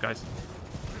past these guys.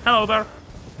 Hello there!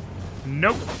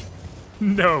 Nope!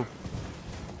 No!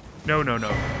 No, no,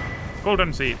 no.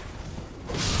 Golden seed.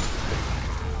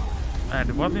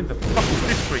 And what in the fuck is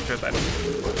this creature then?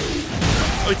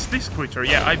 Oh, it's this creature.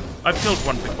 Yeah, I've killed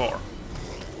one before.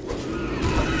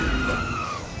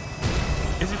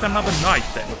 Is it another knight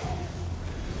then?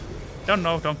 Don't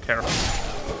know, don't care.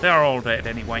 They are all dead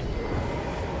anyway.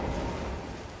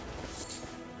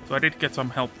 So I did get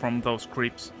some help from those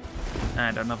creeps.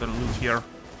 And another loot here.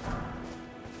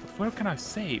 But where can I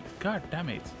save? God damn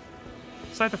it.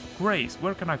 Site of Grace,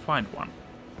 where can I find one?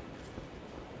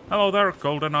 Hello there,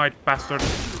 golden-eyed bastard.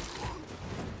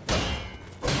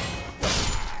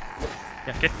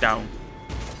 Yeah, get down.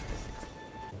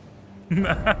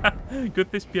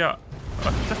 Could this be a...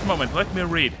 just a moment, let me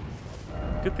read.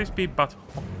 Could this be but...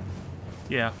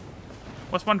 Yeah.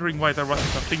 Was wondering why there wasn't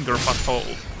a finger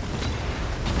butthole.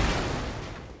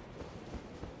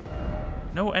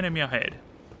 No enemy ahead.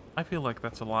 I feel like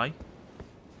that's a lie.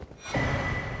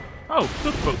 Oh,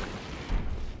 cookbook.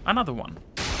 Another one.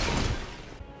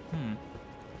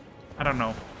 I don't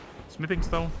know. Smithing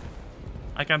stone?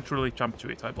 I can't really jump to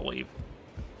it, I believe.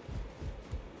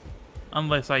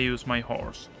 Unless I use my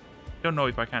horse. Don't know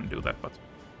if I can do that, but...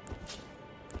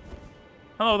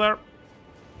 Hello there.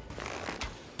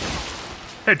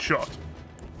 Headshot.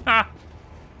 Ha!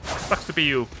 Sucks to be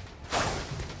you.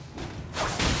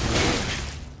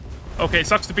 Okay,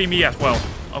 sucks to be me as well.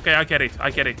 Okay, I get it, I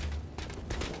get it.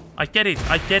 I get it,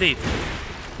 I get it.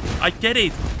 I get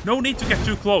it. No need to get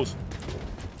too close.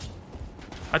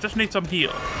 I just need some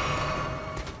heal.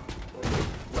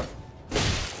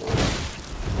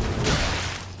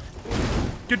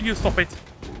 Could you stop it?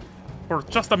 For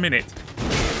just a minute.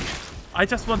 I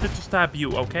just wanted to stab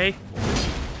you, okay?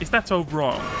 Is that so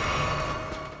wrong?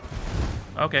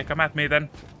 Okay, come at me then.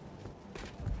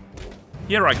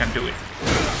 Here I can do it.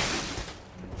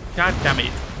 God damn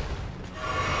it.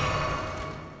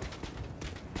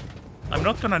 I'm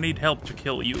not gonna need help to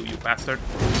kill you, you bastard.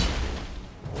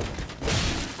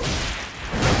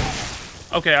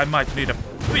 Okay, I might need a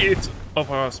bit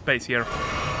of space here.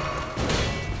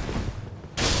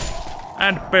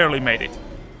 And barely made it.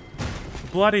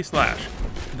 Bloody slash.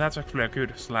 That's actually a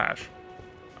good slash.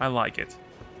 I like it.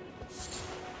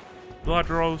 Blood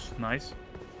rose, nice.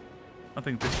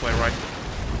 Nothing this way, right?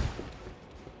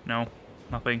 No,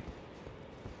 nothing.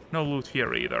 No loot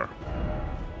here either.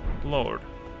 Lord.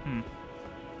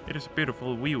 It is a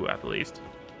beautiful view, at least.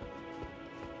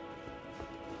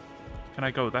 Can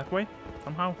I go that way,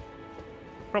 somehow?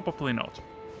 Probably not.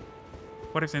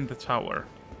 What is in the tower?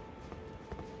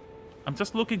 I'm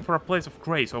just looking for a place of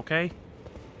grace, okay?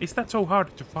 Is that so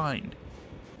hard to find?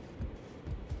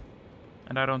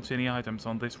 And I don't see any items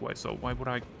on this way, so why would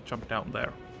I jump down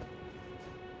there?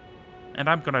 And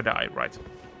I'm gonna die, right?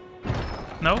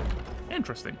 No?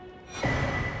 Interesting.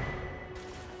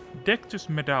 Dectus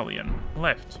medallion.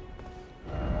 Left.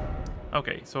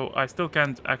 Okay, so I still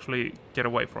can't actually get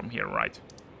away from here, right?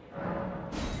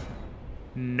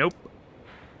 Nope.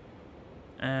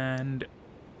 And...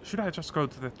 should I just go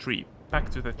to the tree?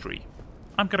 Back to the tree.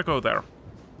 I'm gonna go there.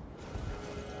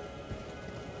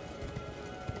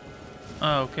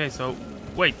 Okay, so...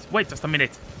 Wait just a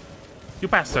minute. You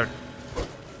bastard.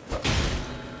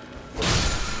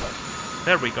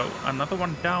 There we go. Another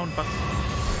one down, but...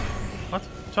 What?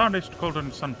 Tarnished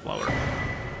golden sunflower.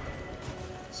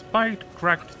 Spiked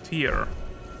cracked tear.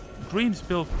 Green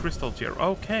spilled crystal tear.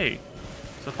 Okay.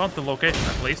 So found the location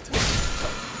at least.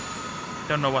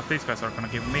 Don't know what these guys are gonna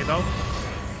give me though.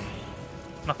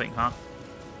 Nothing, huh?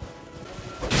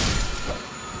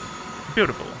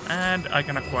 Beautiful. And I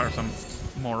can acquire some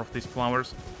more of these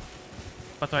flowers.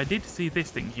 But I did see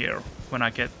this thing here when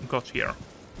I got here.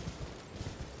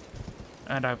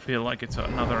 And I feel like it's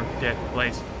another dead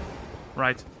place.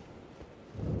 Right.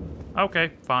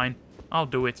 Okay, fine. I'll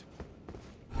do it.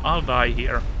 I'll die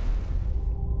here.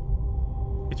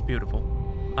 It's beautiful.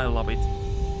 I love it.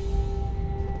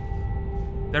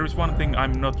 There is one thing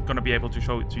I'm not gonna be able to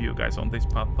show it to you guys on this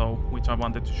path though, which I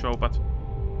wanted to show, but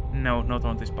no, not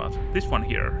on this path. This one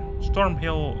here.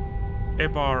 Stormhill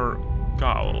Ebar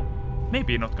Gaul.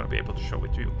 Maybe not gonna be able to show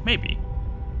it to you. Maybe.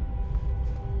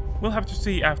 We'll have to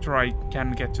see after I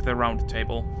can get to the round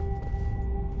table.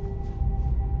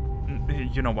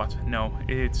 You know what? No,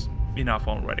 it's enough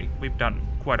already. We've done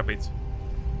quite a bit.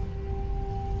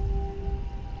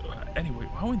 Anyway,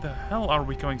 how in the hell are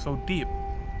we going so deep?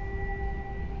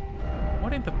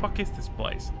 What in the fuck is this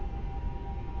place?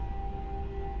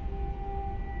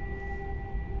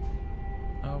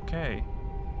 Okay.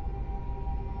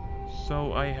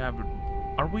 So I have...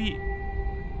 Are we...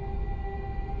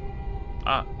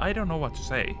 I don't know what to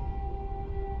say.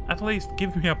 At least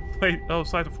give me a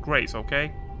site of grace,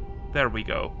 okay? There we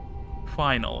go.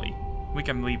 Finally, we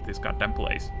can leave this goddamn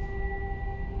place.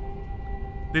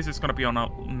 This is gonna be on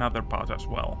another part as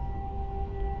well.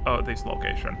 Oh, this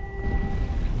location.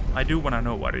 I do wanna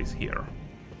know what is here.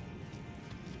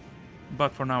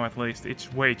 But for now at least,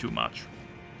 it's way too much.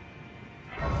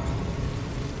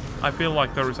 I feel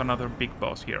like there is another big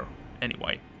boss here.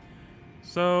 Anyway.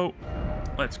 So,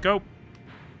 let's go.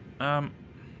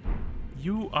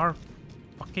 You are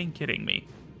fucking kidding me.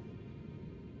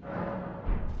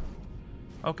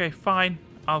 Okay, fine.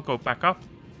 I'll go back up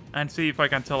and see if I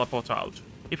can teleport out.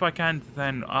 If I can't,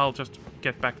 then I'll just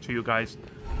get back to you guys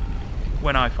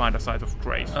when I find a site of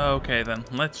grace. Okay then,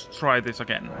 let's try this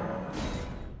again.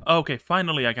 Okay,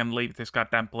 finally I can leave this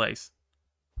goddamn place.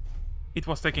 It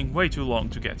was taking way too long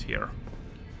to get here.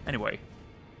 Anyway,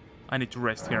 I need to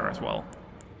rest here as well.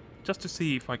 Just to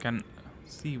see if I can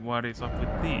see what is up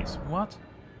with these. What?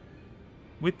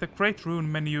 With the Great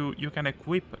Rune menu, you can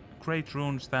equip Great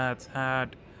Runes that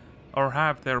had or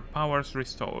have their powers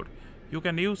restored. You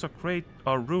can use a Great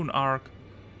or Rune Arc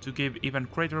to give even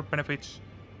greater benefits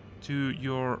to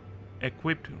your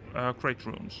equipped Great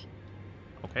Runes.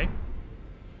 Okay.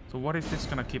 So what is this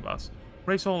gonna give us?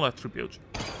 Raise all attributes.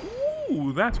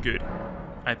 Ooh, that's good.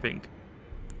 I think.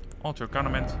 Alter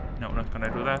garment. No, not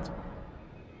gonna do that.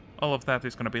 All of that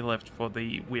is gonna be left for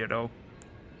the weirdo.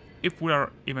 If we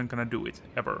are even gonna do it,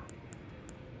 ever.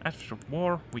 Ashes of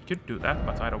War, we could do that,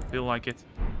 but I don't feel like it.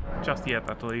 Just yet,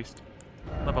 at least.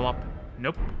 Level up.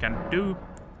 Nope, can't do.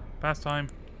 Pastime.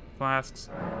 Flasks.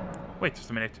 Wait just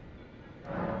a minute.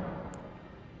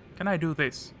 Can I do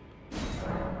this?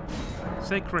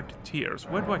 Sacred Tears.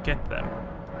 Where do I get them?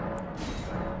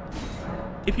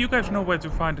 If you guys know where to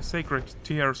find the Sacred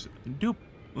Tears, do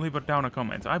leave it down a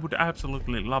comment. I would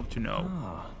absolutely love to know.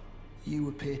 Ah, you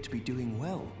appear to be doing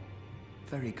well.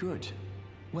 Very good.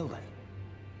 Well then,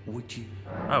 would you...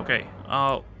 Okay,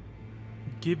 I'll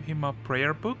give him a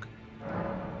prayer book.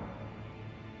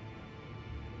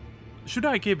 Should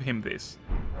I give him this?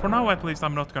 For now at least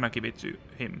I'm not gonna give it to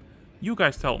him. You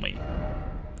guys tell me.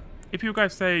 If you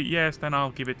guys say yes, then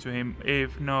I'll give it to him.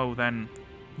 If no, then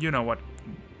you know what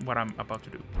I'm about to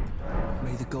do.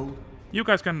 May the gold... You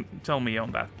guys can tell me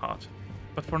on that part.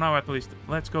 But for now at least,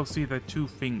 let's go see the two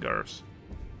fingers.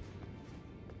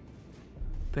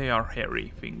 They are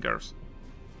hairy fingers.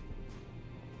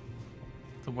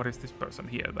 So what is this person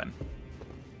here then?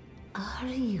 Are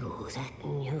you that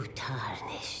new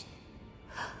tarnished?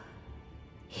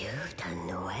 You've done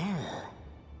well.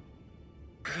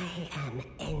 I am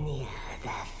Enya the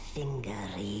Finger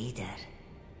Reader.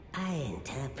 I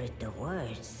interpret the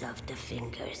words of the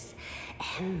fingers,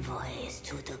 envoys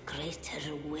to the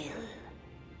greater will.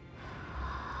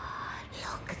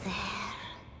 Look there.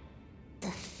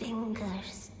 The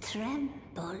fingers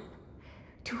tremble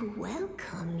to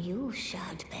welcome you,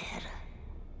 Shardbearer.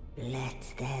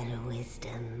 Let their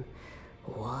wisdom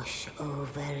wash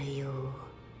over you.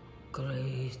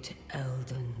 Great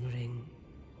Elden Ring,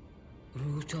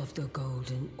 root of the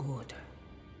Golden Order,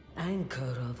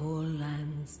 anchor of all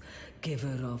lands,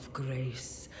 giver of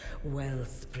grace,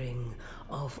 wellspring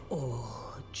of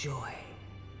all joy.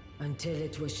 Until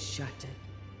it was shattered,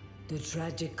 the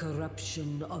tragic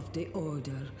corruption of the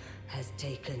Order has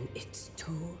taken its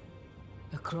toll.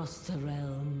 Across the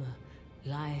realm,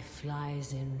 life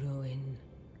lies in ruin,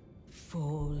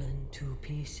 fallen to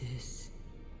pieces.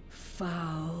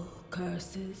 Foul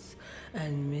curses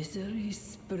and misery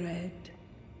spread,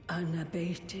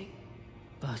 unabating.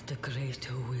 But the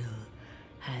greater will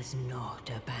has not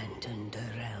abandoned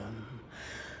the realm,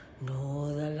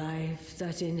 nor the life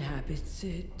that inhabits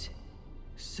it.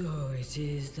 So it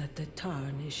is that the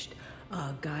tarnished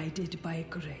are guided by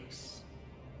grace,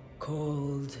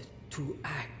 called to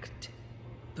act.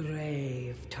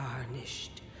 Brave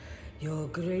tarnished, your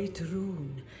great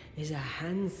rune is a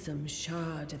handsome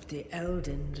shard of the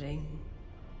Elden Ring.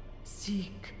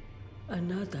 Seek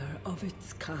another of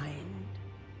its kind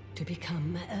to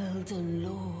become Elden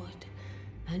Lord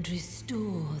and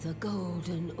restore the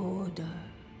Golden Order.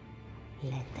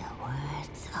 Let the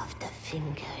words of the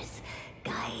fingers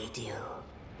guide you.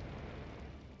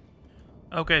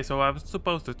 Okay, so I was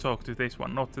supposed to talk to this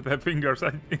one, not to the fingers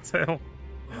itself.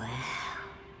 Well,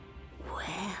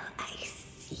 I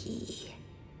see.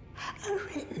 A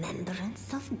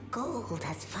remembrance of gold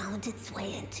has found its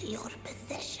way into your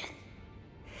possession.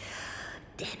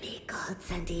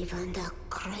 Demigods and even the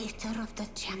creator of the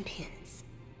champions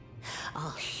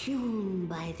are hewn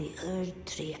by the Earth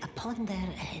Tree upon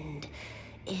their end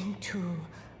into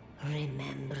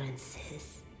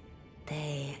remembrances.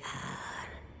 They are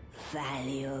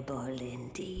valuable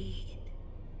indeed.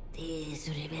 These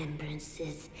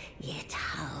remembrances yet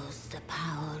house the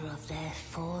power of their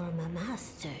former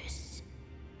masters.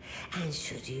 And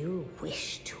should you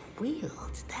wish to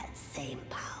wield that same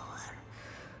power,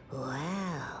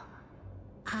 well,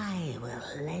 I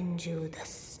will lend you the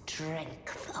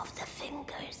strength of the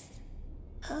fingers.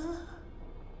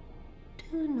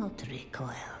 Do not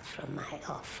recoil from my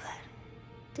offer.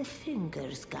 The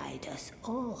fingers guide us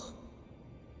all.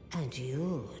 And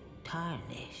you,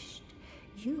 Tarnished,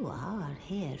 you are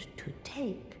here to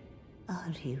take,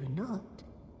 are you not?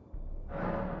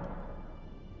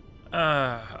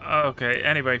 Okay,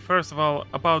 anyway, first of all,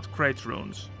 about Great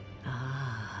Runes.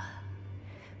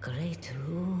 Great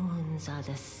runes are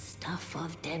the stuff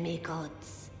of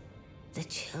demigods, the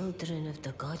children of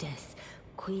the goddess,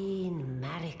 Queen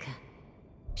Marika,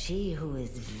 she who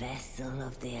is vessel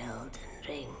of the Elden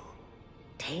Ring.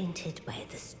 Tainted by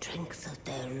the strength of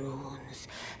their runes,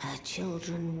 her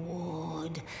children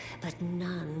warred, but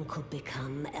none could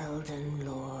become Elden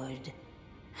Lord.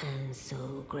 And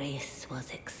so grace was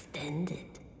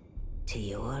extended to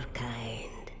your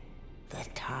kind, the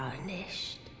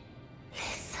Tarnished.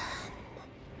 Listen,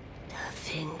 the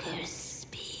fingers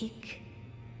speak.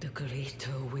 The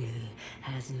greater will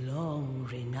has long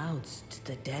renounced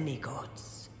the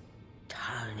demigods.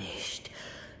 Tarnished,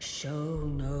 show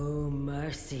no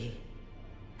mercy.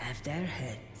 Have their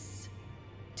heads.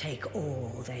 Take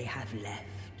all they have left.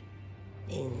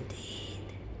 Indeed.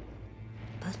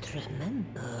 But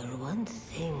remember one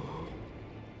thing.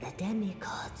 The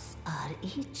demigods are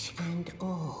each and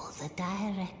all the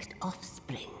direct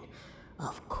offspring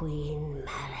of Queen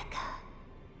Marika.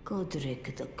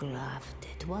 Godric the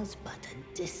Grafted was but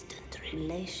a distant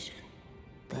relation,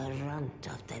 the runt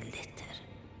of the litter.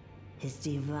 His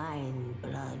divine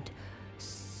blood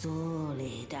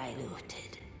sorely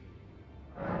diluted.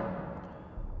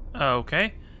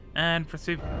 Okay, and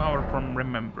receive power from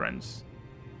Remembrance.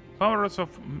 Powers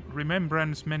of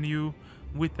Remembrance menu.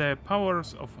 With the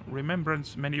Powers of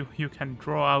Remembrance menu, you can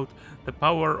draw out the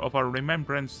power of a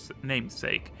Remembrance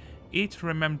namesake. Each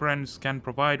Remembrance can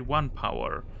provide one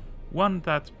power. Once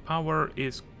that power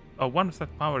is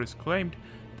claimed,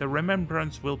 the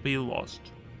Remembrance will be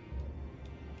lost.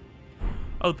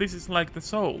 Oh, this is like the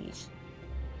souls.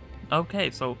 Okay,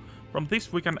 so from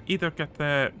this we can either get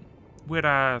the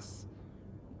weird-ass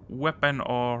weapon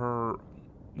or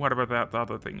whatever that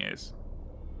other thing is.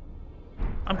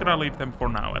 I'm gonna leave them for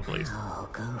now, at least.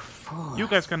 You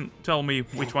guys can tell me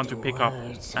which one to pick up,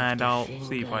 and I'll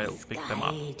see if I'll pick them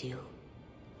up.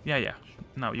 Yeah.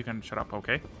 Now you can shut up,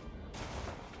 okay?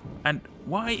 And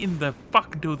why in the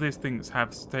fuck do these things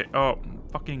have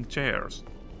fucking chairs?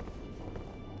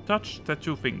 Touch the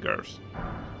two fingers.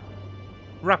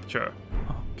 Rapture.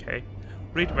 Okay.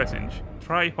 Read message.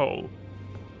 Try hole.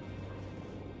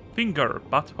 Finger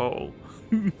butthole.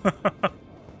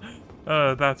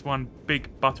 That's one big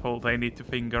butthole they need to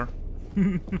finger.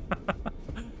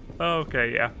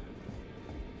 Okay, yeah.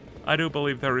 I do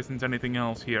believe there isn't anything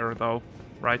else here, though,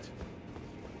 right?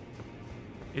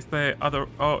 Is the other...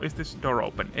 Oh, is this door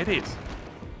open? It is.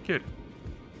 Good.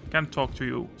 Can't talk to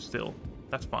you still.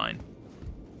 That's fine.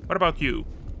 What about you?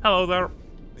 Hello there.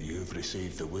 You've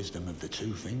received the wisdom of the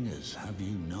two fingers, have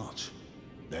you not?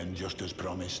 Then, just as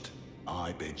promised,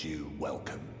 I bid you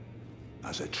welcome.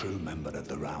 As a true member of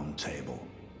the Round Table,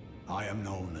 I am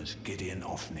known as Gideon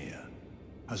Ofnir.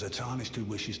 As a Tarnished who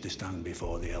wishes to stand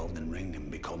before the Elden Ring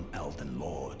and become Elden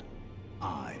Lord,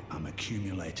 I am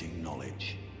accumulating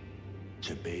knowledge.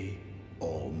 To be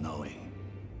all-knowing.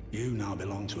 You now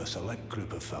belong to a select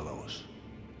group of fellows.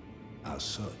 As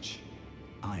such,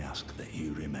 I ask that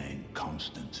you remain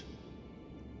constant.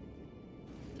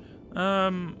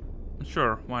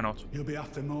 Sure, why not? You'll be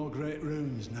after more great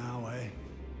runes now, eh?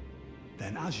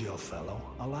 Then as your fellow,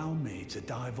 allow me to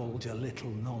divulge a little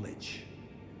knowledge.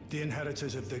 The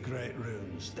inheritors of the great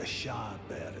runes, the Shard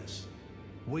Bearers.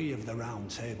 We of the Round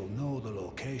Table know the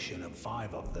location of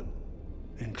 5 of them,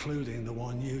 including the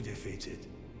one you defeated.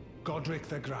 Godric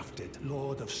the Grafted,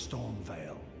 Lord of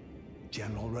Stormvale.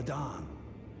 General Radahn,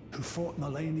 who fought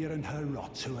Melania and her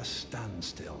rot to a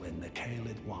standstill in the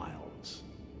Caelid Wilds.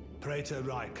 Praetor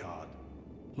Rykard,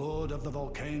 Lord of the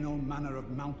Volcano Manor of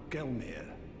Mount Gelmir.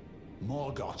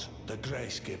 Morgott, the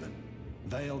Grace-Given,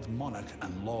 Veiled Monarch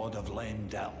and Lord of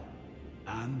Leyndell.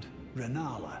 And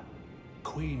Renala,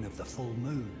 Queen of the Full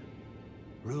Moon,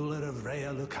 ruler of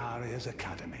Rhea Lucaria's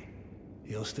Academy.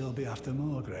 You'll still be after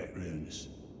more great runes,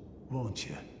 won't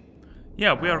you?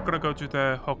 Yeah, we are gonna go to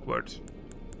the Hogwarts.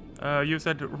 You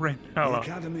said Renala. The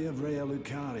Academy of Rhea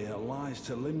Lucaria lies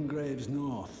to Limgrave's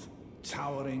north,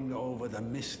 towering over the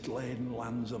mist-laden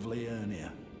lands of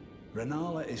Liurnia.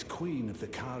 Renala is queen of the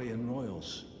Carian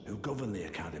royals, who govern the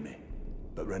academy.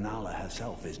 But Renala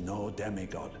herself is no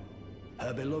demigod.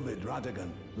 Her beloved Radagon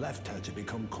left her to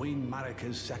become Queen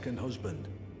Marika's second husband,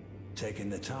 taking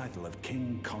the title of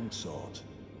King Consort.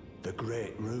 The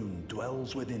Great Rune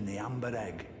dwells within the amber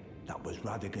egg that was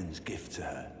Radagon's gift to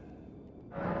her.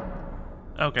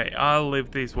 Okay, I'll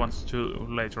leave these ones to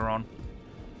later on.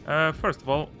 First of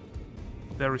all,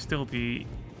 there is still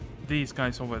these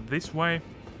guys over this way.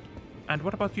 And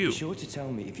what about you? Be sure to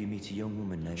tell me if you meet a young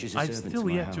woman named. She's a I've servant still to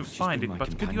my yet house. to She's find been it, my but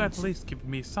could you companion at least give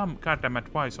me some goddamn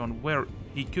advice on where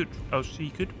he could, or she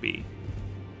could be?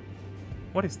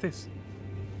 What is this?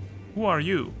 Who are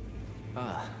you?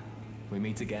 Ah, we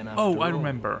meet again after Oh, all. I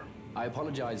remember. I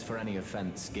apologize for any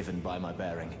offense given by my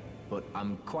bearing, but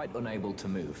I'm quite unable to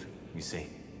move, you see.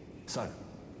 So,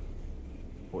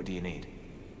 what do you need?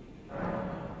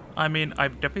 I mean,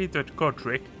 I've defeated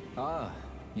Godric. Ah,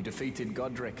 you defeated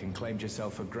Godric and claimed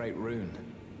yourself a great rune.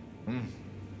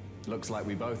 Looks like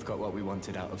we both got what we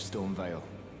wanted out of Stormvale,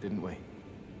 didn't we?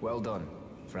 Well done,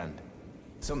 friend.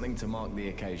 Something to mark the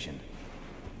occasion.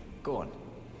 Go on,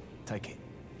 take it.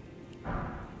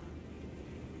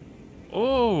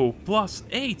 Oh,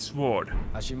 +8 sword.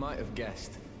 As you might have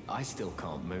guessed, I still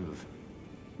can't move.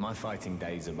 My fighting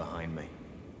days are behind me.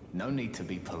 No need to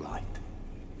be polite.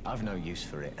 I've no use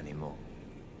for it anymore.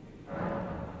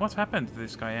 What happened to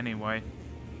this guy anyway?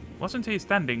 Wasn't he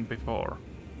standing before?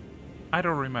 I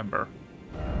don't remember.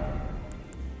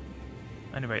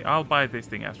 Anyway, I'll buy this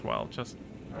thing as well, just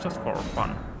for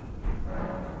fun.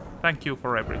 Thank you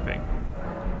for everything.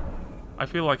 I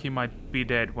feel like he might be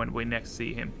dead when we next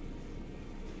see him.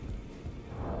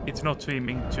 It's not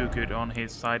seeming too good on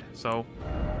his side, so...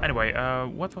 Anyway,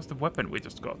 what was the weapon we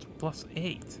just got?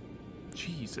 +8.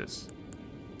 Jesus.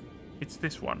 It's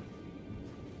this one.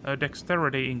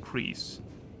 Dexterity increase.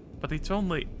 But it's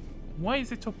only... Why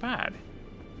is it so bad?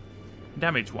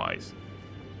 Damage-wise.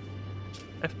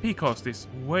 FP cost is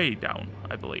way down,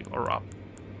 I believe, or up.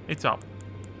 It's up.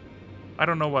 I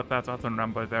don't know what that other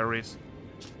number there is.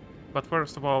 But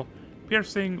first of all,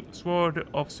 piercing sword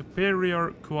of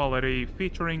superior quality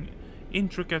featuring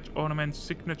intricate ornaments,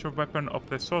 signature weapon of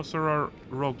the Sorcerer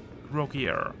Rog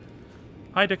RTX.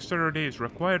 High dexterity is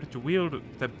required to wield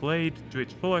the blade to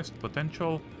its fullest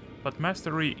potential, but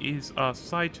mastery is a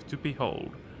sight to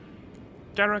behold.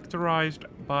 Characterized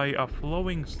by a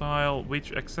flowing style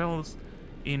which excels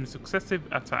in successive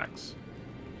attacks.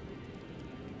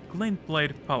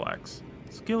 Glintblade Phalanx.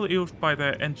 Skill used by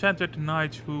the enchanted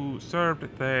knights who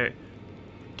served the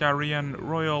Carian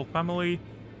royal family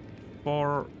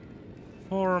form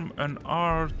an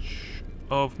arch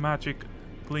of magic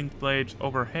glint blades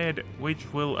overhead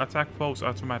which will attack foes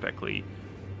automatically.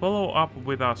 Follow up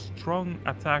with a strong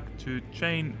attack to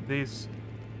chain this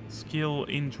skill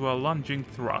into a lunging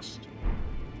thrust.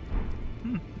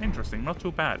 Interesting, not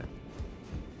too bad.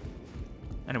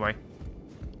 Anyway,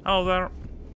 hello there.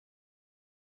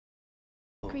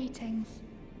 Greetings.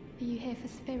 Are you here for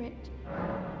Spirit?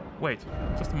 Wait,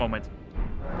 just a moment.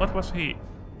 What was he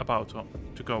about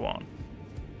to go on?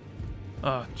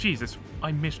 Jesus,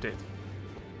 I missed it.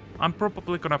 I'm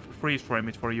probably gonna freeze frame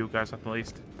it for you guys at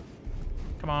least.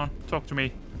 Come on, talk to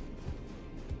me.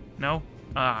 No?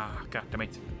 Ah,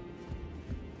 goddammit.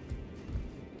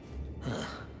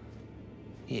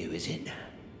 You, is it?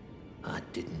 I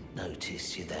didn't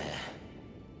notice you there.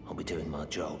 I'll be doing my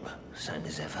job, same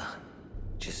as ever.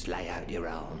 Just lay out your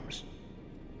arms.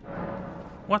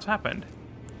 What happened?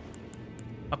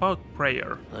 About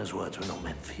prayer. Those words were not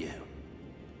meant for you.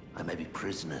 I may be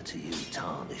prisoner to you,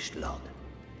 tarnished lot,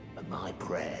 but my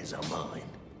prayers are mine,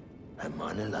 and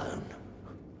mine alone.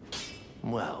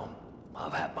 Well,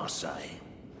 I've had my say.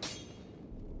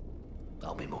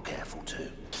 I'll be more careful too.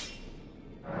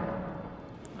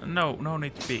 No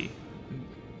need to be.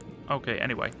 Okay,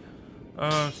 anyway.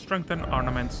 Strengthen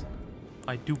ornaments.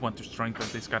 I do want to strengthen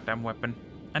this goddamn weapon.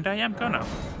 And I am gonna.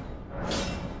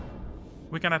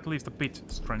 We can at least a bit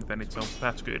strengthen it, so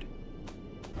that's good.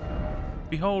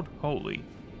 Behold holy.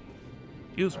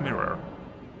 Use mirror.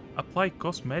 Apply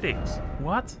cosmetics.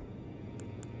 What?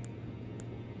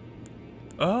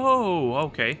 Oh,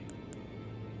 okay.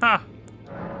 Ha!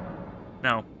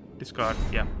 No. Discard,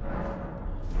 yeah.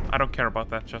 I don't care about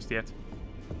that just yet.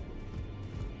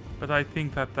 But I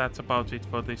think that that's about it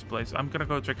for this place. I'm gonna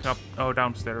go check up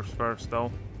downstairs first,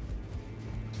 though.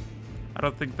 I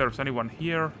don't think there's anyone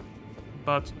here,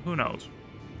 but who knows.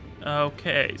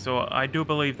 Okay, so I do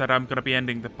believe that I'm gonna be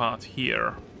ending the part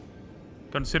here.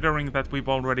 Considering that we've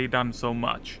already done so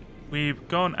much. We've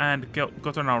gone and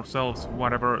gotten ourselves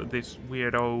whatever this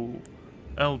weirdo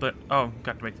Elden... Oh,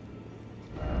 goddammit.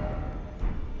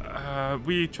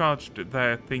 We charged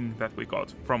the thing that we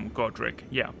got from Godric.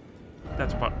 Yeah,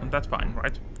 that's fine,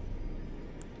 right?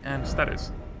 And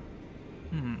status.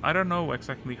 I don't know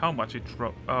exactly how much it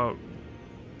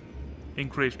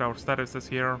increased our statuses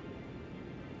here.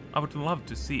 I would love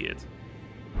to see it.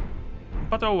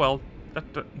 But oh well,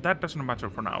 that doesn't matter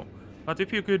for now. But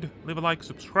if you could leave a like,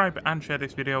 subscribe and share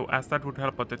this video, as that would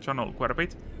help out the channel quite a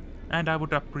bit. And I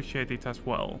would appreciate it as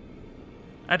well.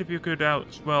 And if you could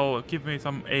as well give me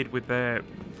some aid with the,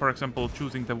 for example,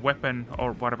 choosing the weapon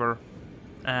or whatever.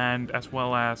 And as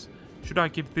well as, should I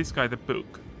give this guy the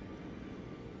book?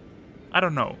 I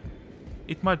don't know.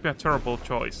 It might be a terrible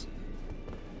choice.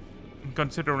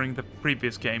 Considering the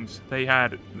previous games, they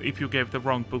had, if you gave the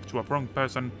wrong book to a wrong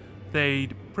person,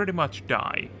 they'd pretty much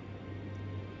die.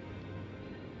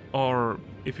 Or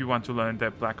if you want to learn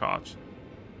the black arts.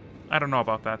 I don't know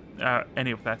about that,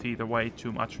 any of that either way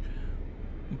too much.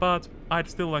 But I'd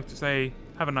still like to say,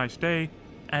 have a nice day,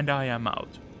 and I am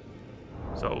out.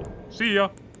 So, see ya!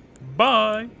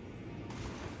 Bye!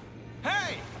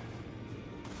 Hey!